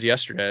any runs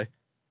yesterday.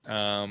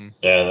 Yeah,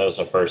 that was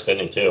the first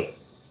inning too.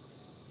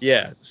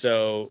 Yeah,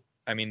 so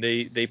I mean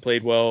they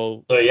played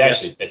well. So he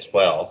actually pitched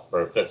well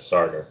for a fifth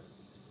starter.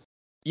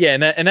 Yeah,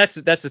 and that's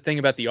the thing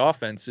about the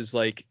offense is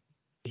like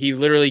he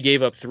literally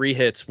gave up 3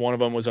 hits. One of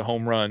them was a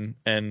home run,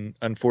 and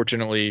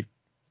unfortunately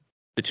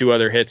the 2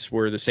 other hits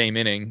were the same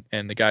inning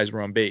and the guys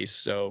were on base.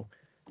 So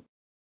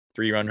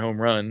 3-run home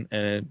run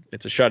and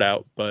it's a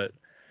shutout. But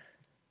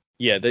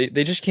yeah,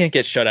 they just can't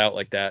get shut out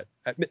like that.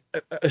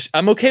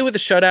 I'm okay with a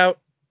shutout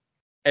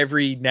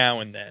every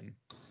now and then,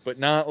 but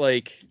not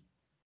like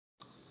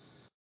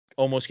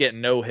almost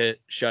getting no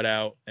hit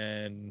shutout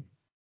and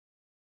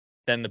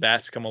then the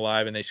bats come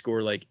alive and they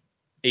score like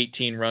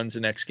 18 runs the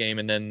next game,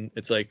 and then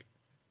it's like,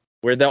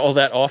 where'd all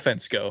that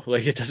offense go?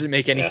 Like, it doesn't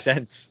make any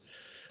sense.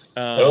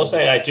 I will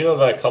say I do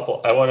have a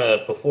couple. I want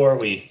to, before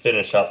we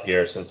finish up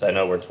here, since I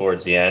know we're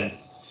towards the end,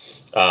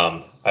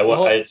 I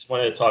just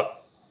wanted to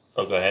talk.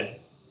 Oh, go ahead.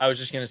 I was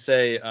just gonna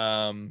say,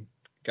 I want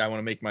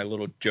to make my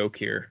little joke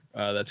here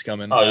that's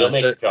coming. Oh, you'll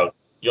make your joke.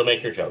 You'll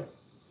make your joke.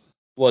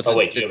 Well, do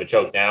you have a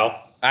joke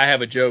now? I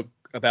have a joke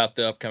about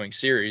the upcoming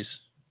series.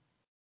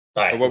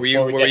 All right. What were you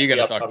going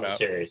to talk about?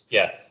 Series.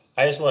 Yeah,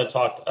 I just want to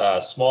talk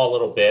a small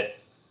little bit.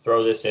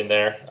 Throw this in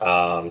there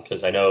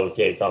because I know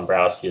Dave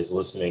Dombrowski is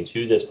listening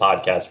to this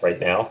podcast right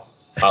now.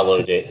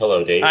 Hello, Dave.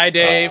 Hi,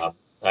 Dave.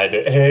 Hey,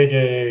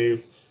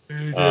 Dave.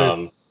 Hey,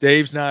 Dave.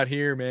 Dave's not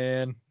here,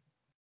 man.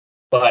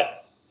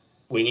 But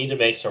we need to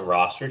make some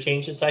roster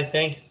changes, I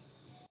think.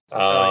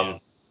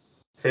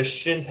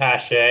 Christian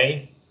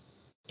Pache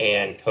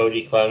and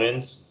Cody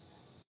Clemens,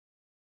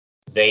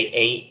 they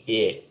ain't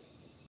it.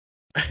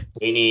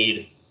 We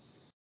need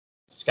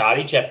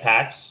Scotty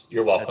Jetpacks.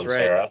 You're welcome, That's right.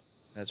 Sarah.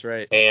 That's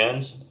right.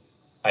 And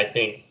I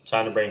think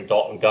time to bring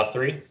Dalton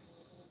Guthrie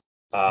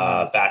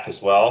back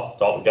as well.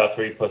 Dalton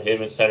Guthrie, put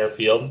him in center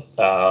field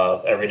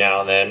every now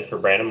and then for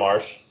Brandon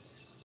Marsh.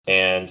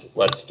 And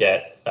let's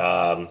get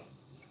Scotty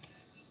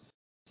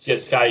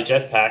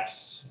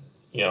Jetpacks,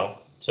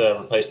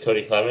 to replace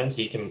Cody Clemens.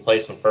 He can play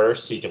some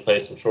first. He can play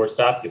some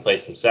shortstop. He can play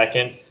some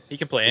second. He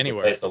can play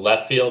anywhere. He can play some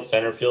left field,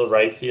 center field,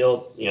 right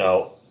field.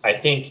 I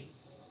think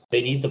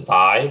they need the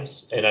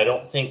vibes, and I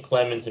don't think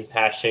Clemens and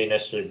Pache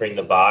necessarily bring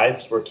the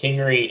vibes, where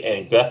Kingery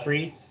and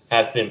Guthrie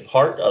have been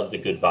part of the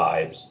good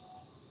vibes.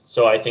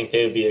 So I think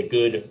they would be a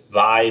good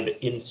vibe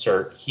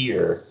insert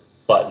here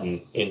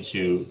button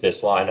into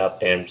this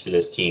lineup and to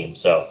this team.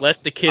 So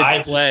let the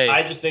kids play.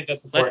 I just think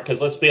that's important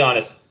because let's be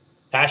honest,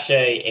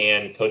 Pache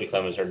and Cody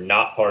Clemens are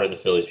not part of the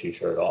Phillies'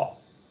 future at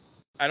all.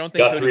 I don't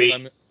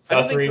think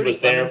Guthrie was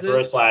there Clemens for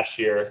is. us last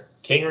year.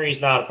 Kingery's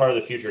not a part of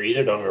the future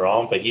either, don't get me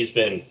wrong, but he's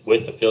been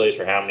with the Phillies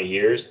for how many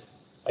years?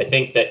 I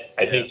think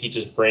he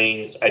just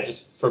brings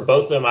for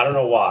both of them, I don't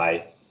know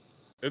why.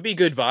 It would be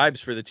good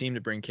vibes for the team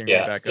to bring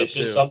Kingery back up it's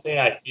just too. something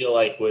I feel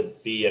like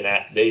would be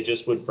they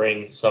just would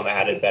bring some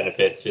added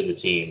benefit to the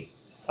team.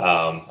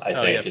 I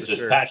think it's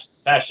just sure.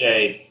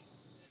 Pache.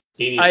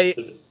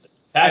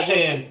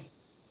 And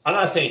I'm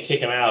not saying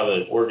kick him out of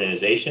the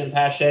organization,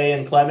 Pache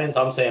and Clemens.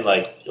 I'm saying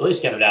like at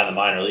least get him down to the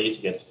minor leagues,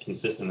 get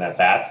consistent at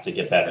bats to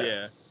get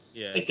better.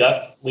 Yeah. Like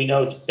we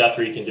know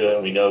Guthrie can do it,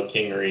 and we know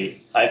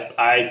Kingery.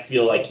 I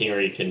feel like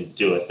Kingery can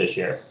do it this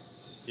year.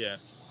 Yeah.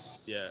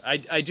 I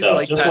do so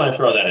like. Just want to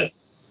throw that in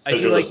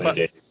because you're listening,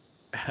 Dave.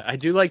 I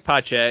do like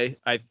Pache.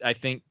 I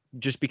think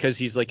just because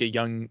he's like a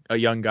young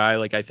guy,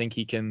 like I think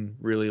he can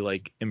really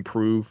like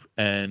improve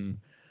and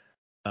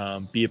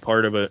be a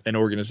part of an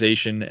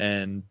organization,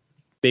 and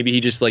maybe he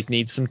just like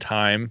needs some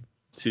time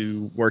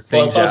to work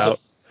things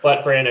out.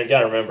 But Brandon, you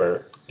gotta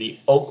remember, the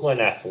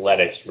Oakland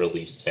Athletics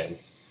released him.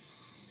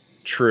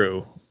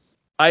 True.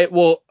 I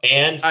wasn't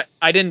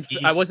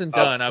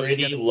done. I was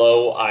pretty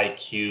low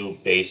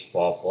IQ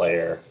baseball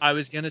player. I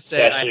was gonna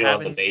say, especially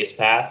on the base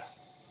paths.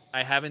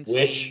 I haven't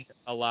seen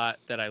a lot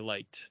that I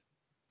liked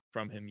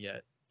from him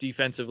yet,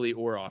 defensively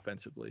or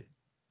offensively.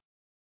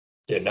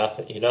 Yeah,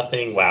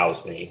 nothing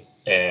wows me.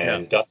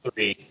 And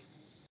Guthrie,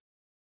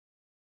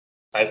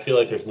 I feel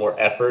like there's more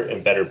effort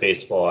and better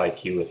baseball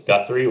IQ with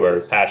Guthrie, where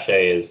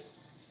Pache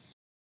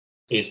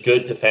he's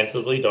good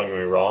defensively, don't get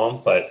me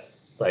wrong, but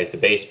like the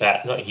base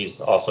pass, he's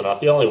also not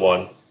the only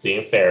one,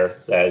 being fair,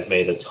 that has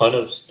made a ton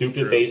of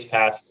stupid base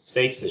pass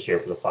mistakes this year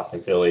for the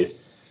fucking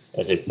Phillies.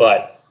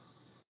 But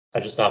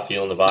I'm just not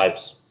feeling the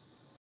vibes.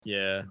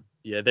 Yeah.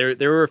 There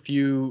were a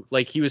few,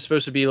 like he was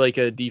supposed to be like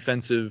a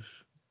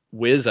defensive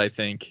whiz, I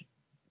think,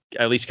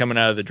 at least coming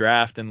out of the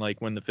draft. And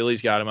like when the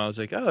Phillies got him, I was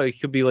like, oh, he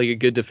could be like a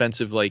good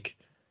defensive like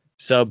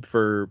sub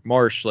for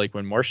Marsh, like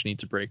when Marsh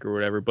needs a break or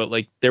whatever. But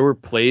like there were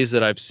plays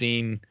that I've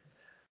seen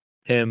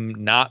him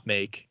not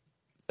make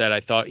that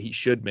I thought he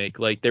should make.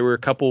 Like there were a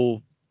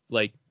couple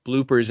like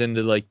bloopers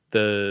into like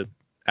the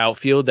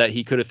outfield that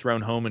he could have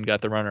thrown home and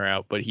got the runner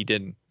out, but he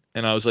didn't.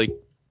 And I was like,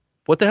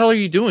 what the hell are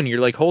you doing? You're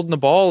like holding the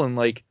ball and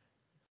like,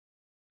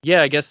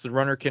 yeah, I guess the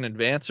runner can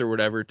advance or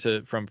whatever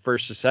from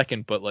first to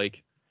second, but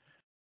like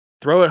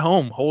throw it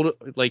home, hold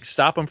it, like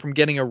stop him from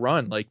getting a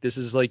run. Like this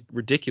is like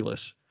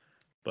ridiculous.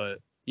 But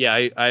yeah,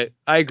 I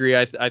agree.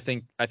 I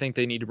think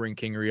they need to bring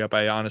Kingery up.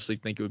 I honestly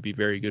think it would be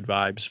very good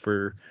vibes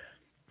for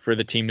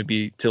the team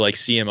to like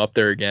see him up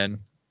there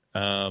again.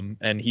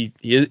 And he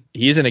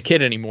isn't a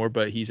kid anymore,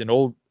 but he's an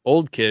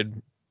old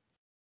kid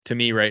to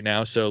me right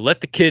now. So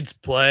let the kids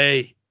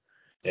play.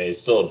 Yeah,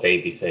 he's still a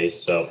baby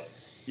face. So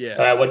yeah.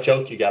 All right, what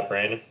joke you got,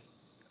 Brandon?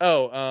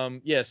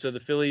 Yeah. So the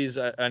Phillies,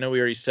 I know we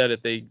already said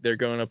it. They're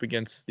going up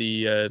against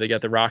they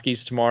got the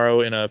Rockies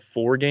tomorrow in a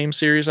 4-game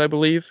series, I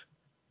believe.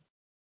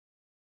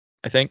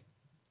 I think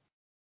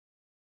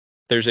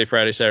Thursday,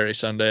 Friday, Saturday,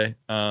 Sunday.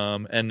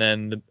 And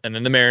then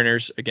the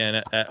Mariners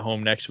again at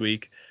home next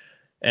week.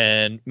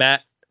 And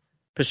Matt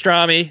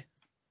Pastrami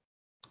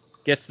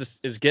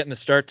is getting the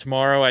start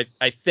tomorrow.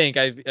 I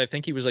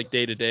think he was like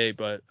day to day,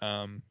 but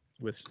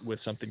with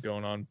something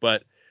going on.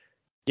 But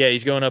yeah,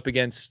 he's going up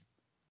against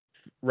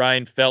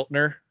Ryan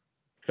Feltner.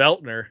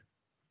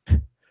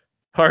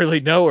 Hardly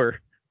know her.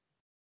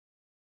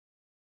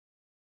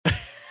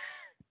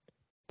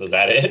 Was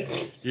that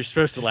it? You're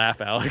supposed to laugh,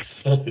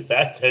 Alex. Is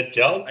that the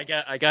joke? I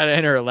got to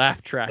enter a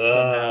laugh track somehow.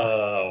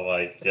 Oh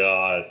my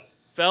god.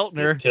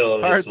 Feltner.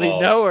 Hardly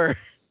know her.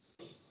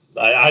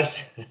 I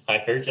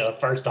heard you the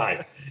first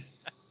time.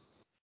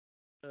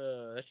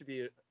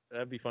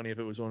 That'd be funny if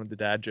it was one of the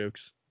dad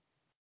jokes.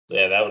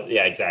 Yeah,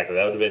 exactly.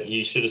 That would have been.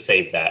 You should have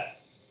saved that.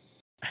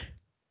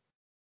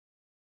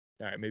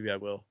 All right, maybe I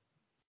will.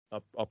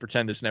 I'll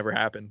pretend this never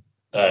happened.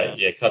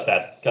 Yeah, cut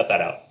that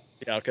out.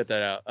 Yeah, I'll cut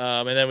that out.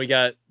 And then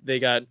they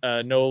got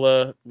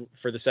Nola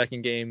for the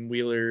second game,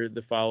 Wheeler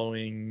to follow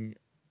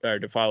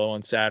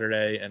on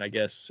Saturday, and I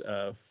guess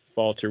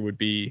Falter would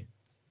be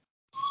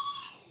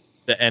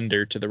the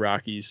ender to the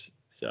Rockies.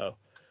 So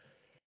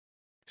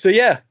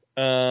yeah.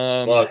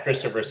 Well,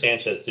 Christopher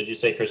Sanchez. Did you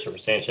say Christopher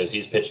Sanchez?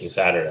 He's pitching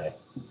Saturday.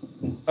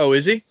 Oh,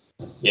 is he?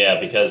 Yeah,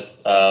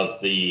 because of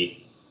the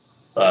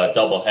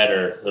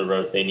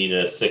doubleheader, they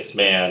needed a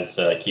 6-man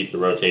to keep the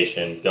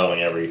rotation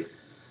going every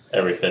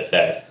 5th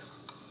day.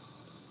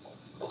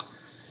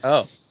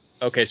 Oh,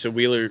 okay. So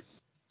Wheeler's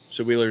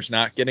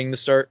not getting the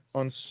start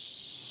on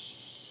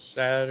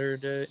Saturday.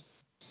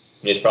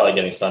 He's probably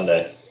getting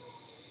Sunday.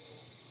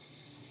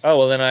 Oh,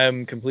 well, then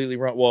I'm completely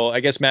wrong. Well, I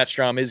guess Matt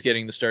Strahm is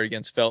getting the start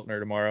against Feltner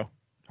tomorrow.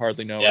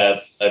 Hardly know. Yeah.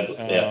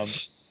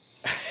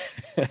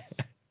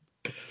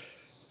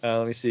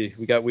 Let me see.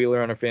 We got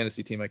Wheeler on our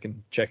fantasy team. I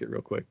can check it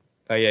real quick.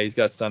 Oh, yeah, he's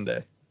got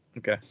Sunday.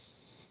 Okay.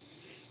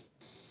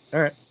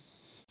 All right.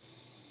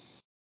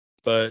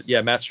 But,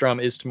 yeah, Matt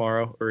Strahm is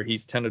tomorrow, or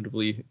he's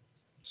tentatively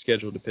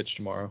scheduled to pitch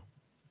tomorrow.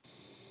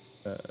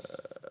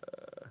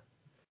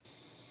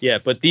 Yeah,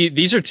 but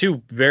these are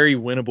two very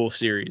winnable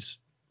series.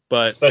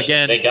 But Especially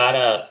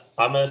again,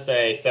 I'm going to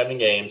say 7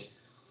 games.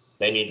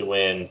 They need to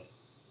win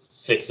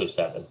 6 of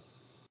 7.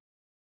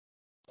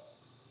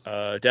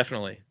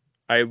 definitely.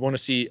 I want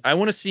to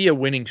see a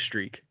winning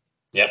streak.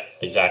 Yep,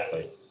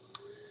 exactly.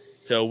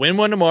 So win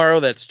one tomorrow,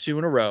 that's 2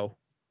 in a row.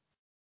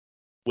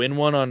 Win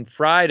one on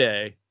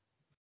Friday,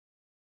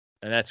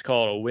 and that's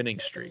called a winning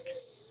streak.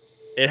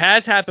 It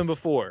has happened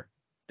before.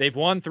 They've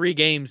won 3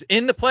 games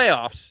in the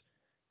playoffs.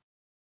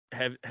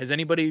 Does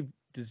anybody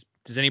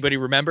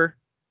remember?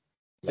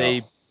 No.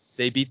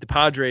 They beat the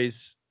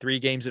Padres 3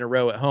 games in a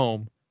row at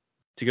home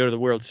to go to the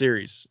World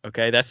Series.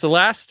 Okay, that's the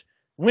last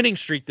winning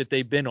streak that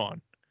they've been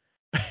on.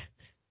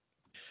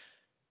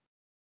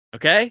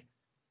 Okay?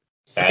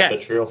 Sad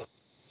but true.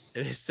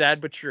 It is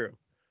sad but true.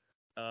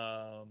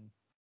 But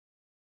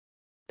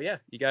yeah,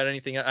 you got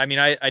anything? I mean,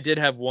 I did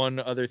have one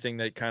other thing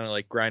that kind of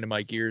like grinded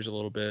my gears a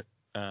little bit.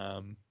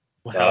 I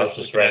was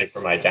just ready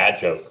for my dad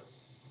joke.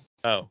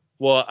 Oh,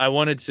 well, I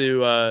wanted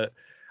to.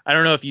 I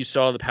don't know if you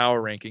saw the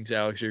power rankings,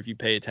 Alex, or if you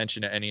pay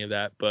attention to any of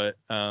that, but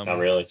Not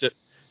really.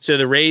 So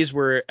the Rays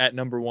were at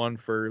number 1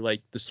 for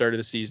like the start of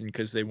the season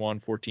because they won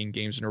 14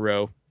 games in a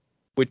row,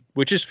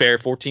 which is fair.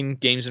 14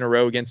 games in a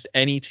row against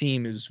any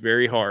team is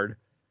very hard.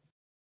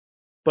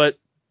 But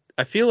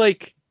I feel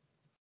like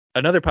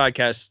another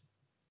podcast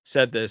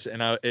said this,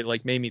 and it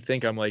like made me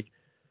think. I'm like,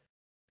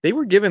 they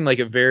were given like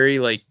a very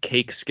like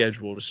cake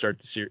schedule to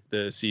start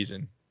the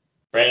season.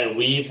 Brandon,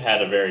 we've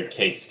had a very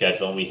cake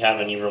schedule, and we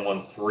haven't even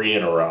won 3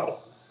 in a row.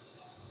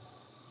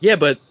 Yeah,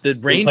 but the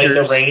Rangers. We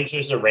played the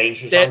Rangers. The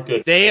Rangers aren't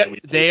good.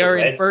 They are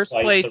in first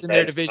place in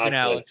their division,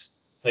 Alex.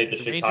 We played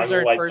the Chicago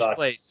Rangers White Sox.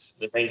 Place.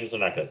 The Rangers are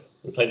not good.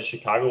 We played the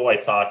Chicago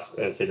White Sox,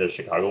 and I say the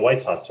Chicago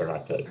White Sox are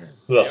not good.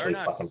 Who else we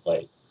fucking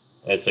played?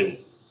 And I say,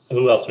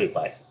 who else we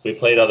play? We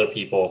played other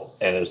people,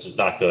 and this is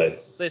not good.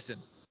 Listen.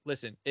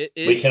 It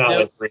is. We cannot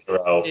win 3 in a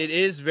row. It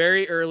is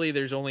very early.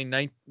 There's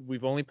only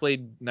We've only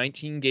played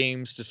 19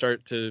 games to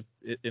start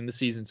in the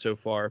season so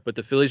far, but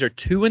the Phillies are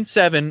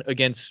 2-7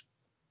 against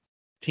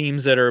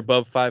teams that are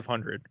above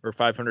 500 or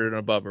 500 and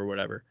above or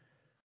whatever.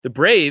 The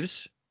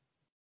Braves,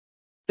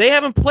 they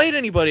haven't played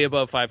anybody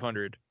above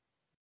 500.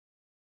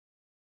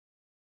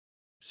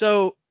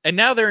 So, and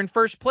now they're in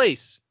first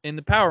place in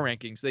the power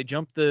rankings. They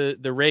jumped the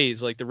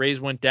Rays. Like the Rays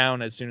went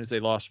down as soon as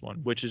they lost one,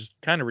 which is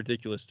kind of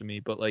ridiculous to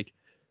me. But like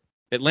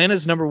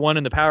Atlanta's number 1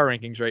 in the power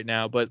rankings right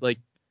now, but like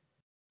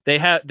they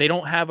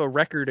don't have a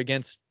record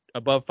against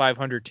above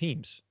 500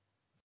 teams.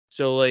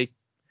 So like,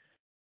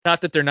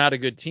 not that they're not a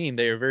good team.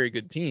 They are a very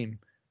good team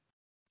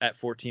at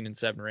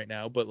 14-7 right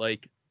now, but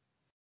like,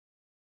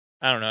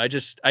 I don't know. I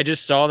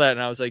just saw that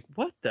and I was like,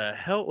 what the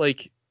hell?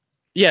 Like,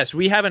 yes,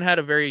 we haven't had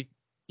a very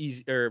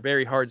easy or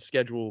very hard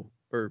schedule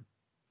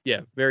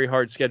very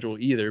hard schedule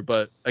either.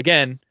 But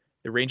again,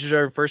 the Rangers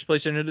are first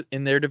place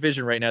in their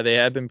division right now. They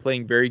have been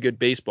playing very good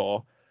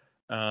baseball.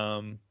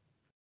 Who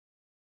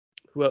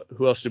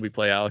else did we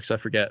play, Alex? I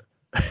forget.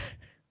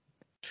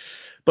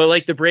 But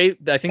like the Braves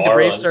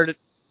started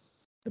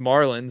the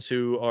Marlins,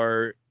 who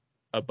are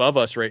above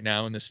us right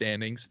now in the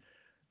standings.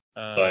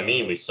 So I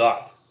mean, we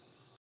suck.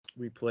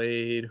 We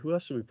played. Who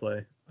else did we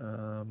play?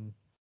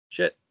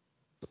 Shit.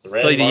 The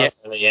Reds and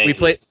the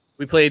Yankees.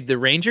 We played the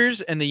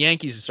Rangers and the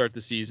Yankees to start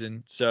the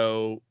season.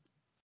 So,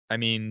 I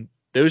mean,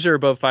 those are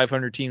above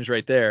 500 teams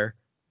right there.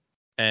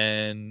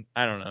 And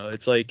I don't know.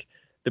 It's like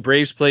the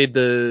Braves played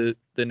the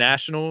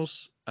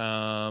Nationals.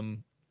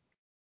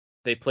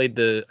 They played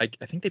I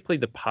think they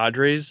played the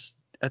Padres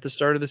at the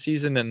start of the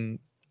season, and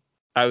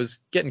I was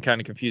getting kind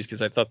of confused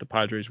because I thought the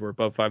Padres were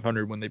above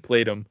 500 when they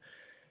played them.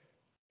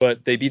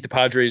 But they beat the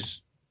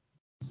Padres.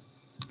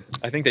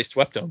 I think they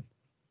swept them.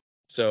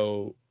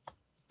 So,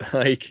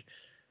 like,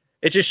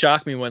 it just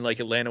shocked me when like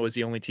Atlanta was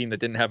the only team that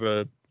didn't have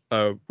a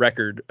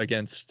record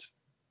against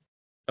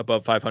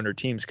above 500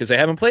 teams because they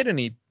haven't played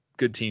any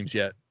good teams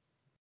yet.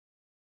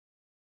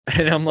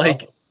 And I'm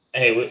like,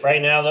 hey,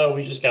 right now though,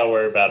 we just gotta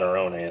worry about our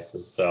own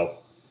asses. So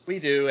we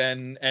do,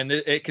 and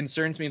it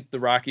concerns me that the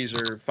Rockies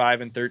are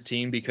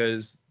 5-13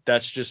 because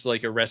that's just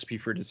like a recipe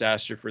for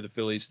disaster for the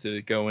Phillies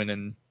to go in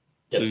and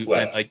get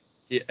swept.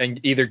 And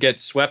either get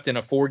swept in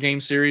a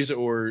 4-game series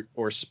or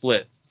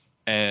split.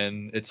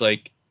 And it's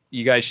like,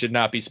 you guys should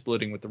not be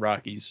splitting with the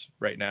Rockies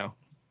right now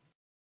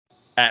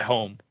at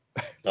home.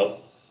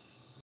 Nope.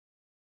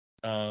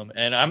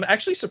 And I'm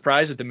actually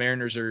surprised that the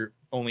Mariners are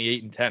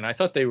only 8-10. I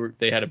thought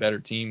they had a better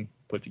team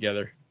put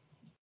together.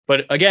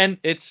 But again,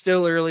 it's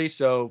still early,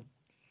 so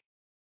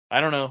I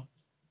don't know.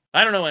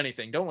 I don't know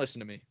anything. Don't listen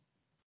to me.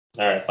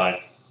 All right, fine.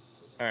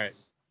 All right.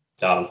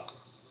 Got him.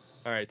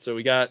 All right, so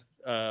we got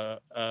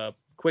a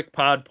quick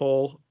pod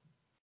poll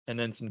and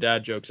then some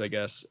dad jokes, I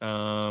guess.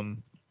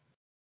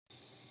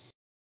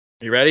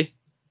 You ready?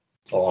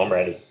 Oh, I'm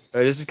ready.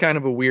 This is kind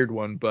of a weird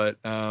one, but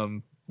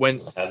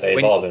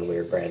they've all been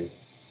weird, Brandon.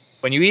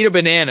 When you eat a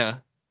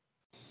banana,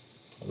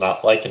 I'm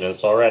not liking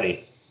this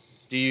already.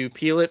 Do you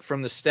peel it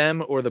from the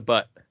stem or the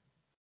butt?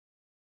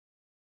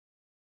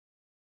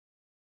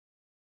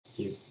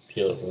 Do you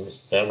peel it from the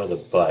stem or the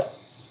butt?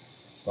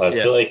 I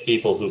feel like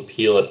people who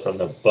peel it from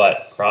the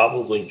butt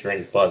probably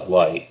drink Bud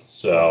Light.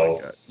 So Oh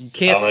my God. You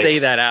can't say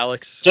that,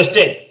 Alex. Just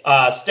did.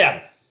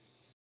 Stem.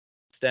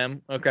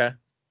 Stem. Okay.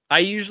 I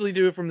usually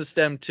do it from the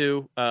stem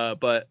too,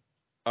 but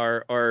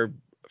our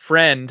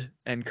friend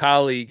and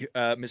colleague,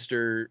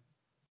 Mr.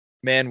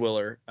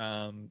 Manwiller,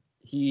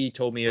 he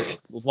told me a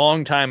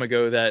long time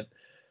ago that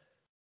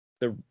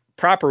the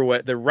proper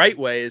way, the right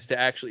way, is to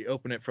actually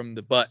open it from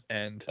the butt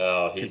end.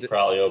 Oh, he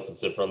probably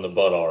opens it from the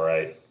butt, all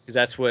right. Because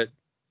that's what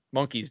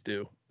monkeys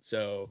do.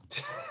 So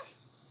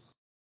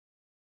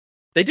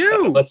they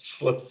do.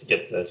 Let's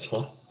skip this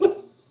one.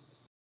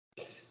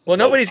 Well,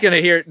 nobody's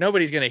gonna hear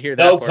that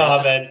No part.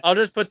 comment. I'll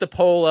just put the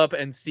poll up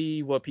and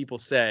see what people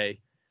say.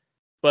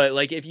 But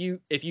like if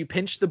you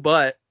pinch the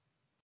butt,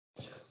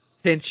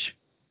 pinch.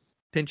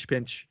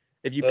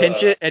 If you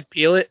pinch it and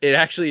peel it, it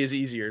actually is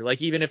easier.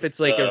 Like even if it's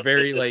like a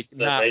very like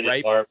not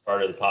ripe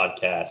part of the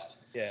podcast.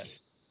 Yeah.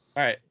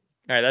 All right.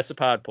 That's a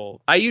pod poll.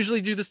 I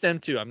usually do the stem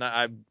too. I'm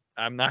not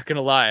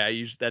gonna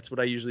lie. That's what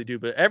I usually do.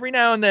 But every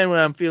now and then when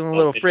I'm feeling a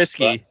little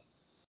frisky.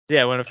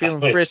 Yeah, when I'm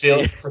feeling frisky.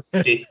 Yep,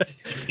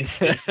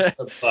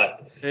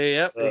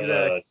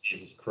 exactly.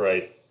 Jesus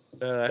Christ.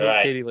 I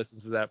hope Katie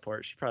listens to that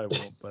part. She probably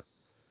won't, but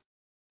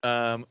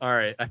all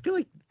right. I feel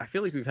like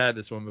we've had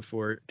this one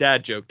before.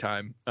 Dad joke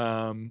time.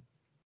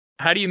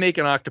 How do you make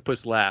an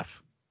octopus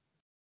laugh?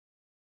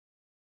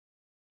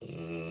 I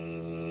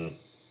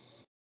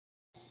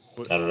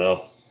don't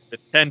know.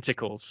 With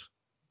tentacles.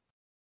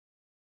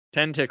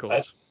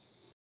 Tentacles.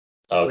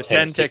 With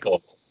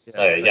tentacles.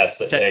 Yeah, okay, yes,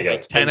 there you go.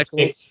 Like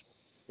tentacles.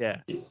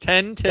 Yeah.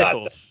 10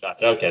 tickles.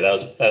 Gotcha. Okay,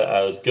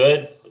 that was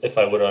good if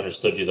I would have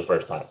understood you the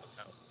first time.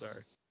 Oh,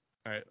 sorry.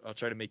 All right, I'll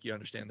try to make you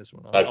understand this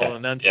one. Okay. I'll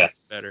enunciate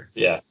better.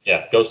 Yeah.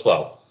 Go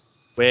slow.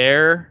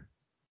 Where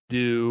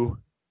do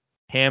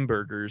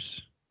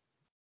hamburgers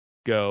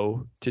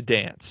go to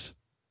dance?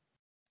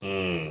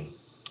 To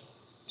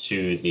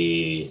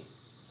the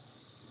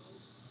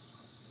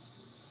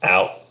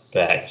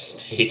Outback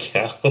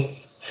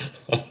Steakhouse.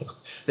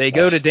 They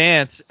go to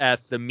dance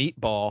at the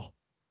meatball.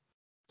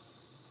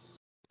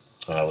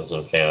 I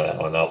wasn't a fan of that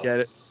one. No.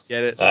 Get it?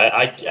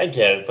 I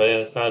get it, but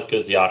it's not as good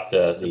as the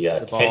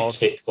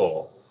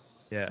tentacle.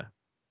 Yeah.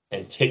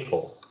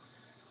 Tentacle.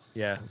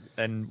 Yeah.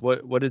 And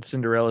what did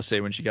Cinderella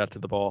say when she got to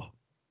the ball?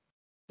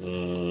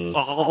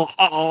 Oh.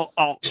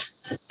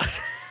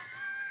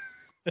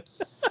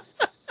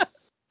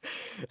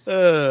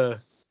 All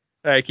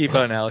right, keep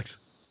on, Alex.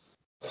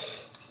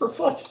 For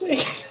fuck's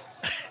sake.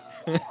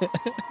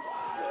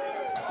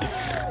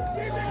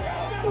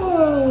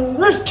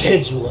 There's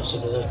kids who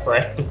listen to this,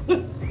 Brad.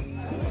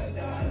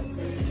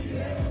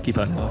 Keep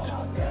on, Alex.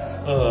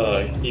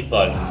 Keep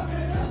on